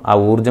ശ്രമിക്കണം. ആ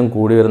ഊർജം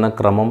കൂടി വരുന്ന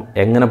ക്രമം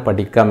എങ്ങനെ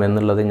പഠിക്കാം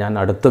എന്നുള്ളത് ഞാൻ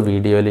അടുത്ത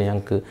വീഡിയോയിൽ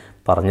ഞങ്ങൾക്ക്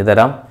പറഞ്ഞു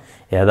തരാം.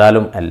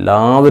 ഏതായാലും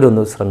എല്ലാവരും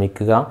ഒന്ന്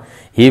ശ്രമിക്കുക.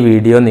 ഈ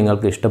വീഡിയോ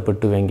നിങ്ങൾക്ക്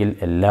ഇഷ്ടപ്പെട്ടുവെങ്കിൽ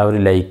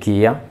എല്ലാവരും ലൈക്ക്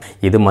ചെയ്യുക.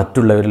 ഇത്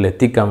മറ്റുള്ളവരിൽ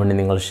എത്തിക്കാൻ വേണ്ടി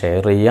നിങ്ങൾ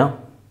ഷെയർ ചെയ്യുക.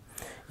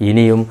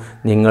 ഇനിയും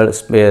നിങ്ങൾ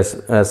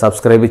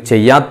സബ്സ്ക്രൈബ്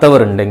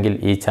ചെയ്യാത്തവരുണ്ടെങ്കിൽ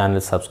ഈ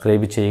ചാനൽ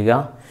സബ്സ്ക്രൈബ്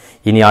ചെയ്യുക.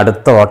 ഇനി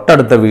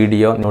തൊട്ടടുത്ത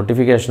വീഡിയോ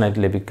നോട്ടിഫിക്കേഷനായിട്ട്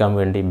ലഭിക്കാൻ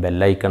വേണ്ടി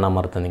ബെല്ലൈക്കൺ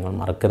അമർത്താൻ നിങ്ങൾ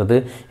മറക്കരുത്.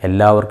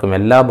 എല്ലാവർക്കും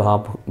എല്ലാ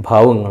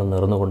ഭാവങ്ങളും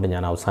നേർന്നുകൊണ്ട്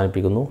ഞാൻ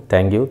അവസാനിപ്പിക്കുന്നു.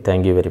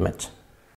 Thank you very much.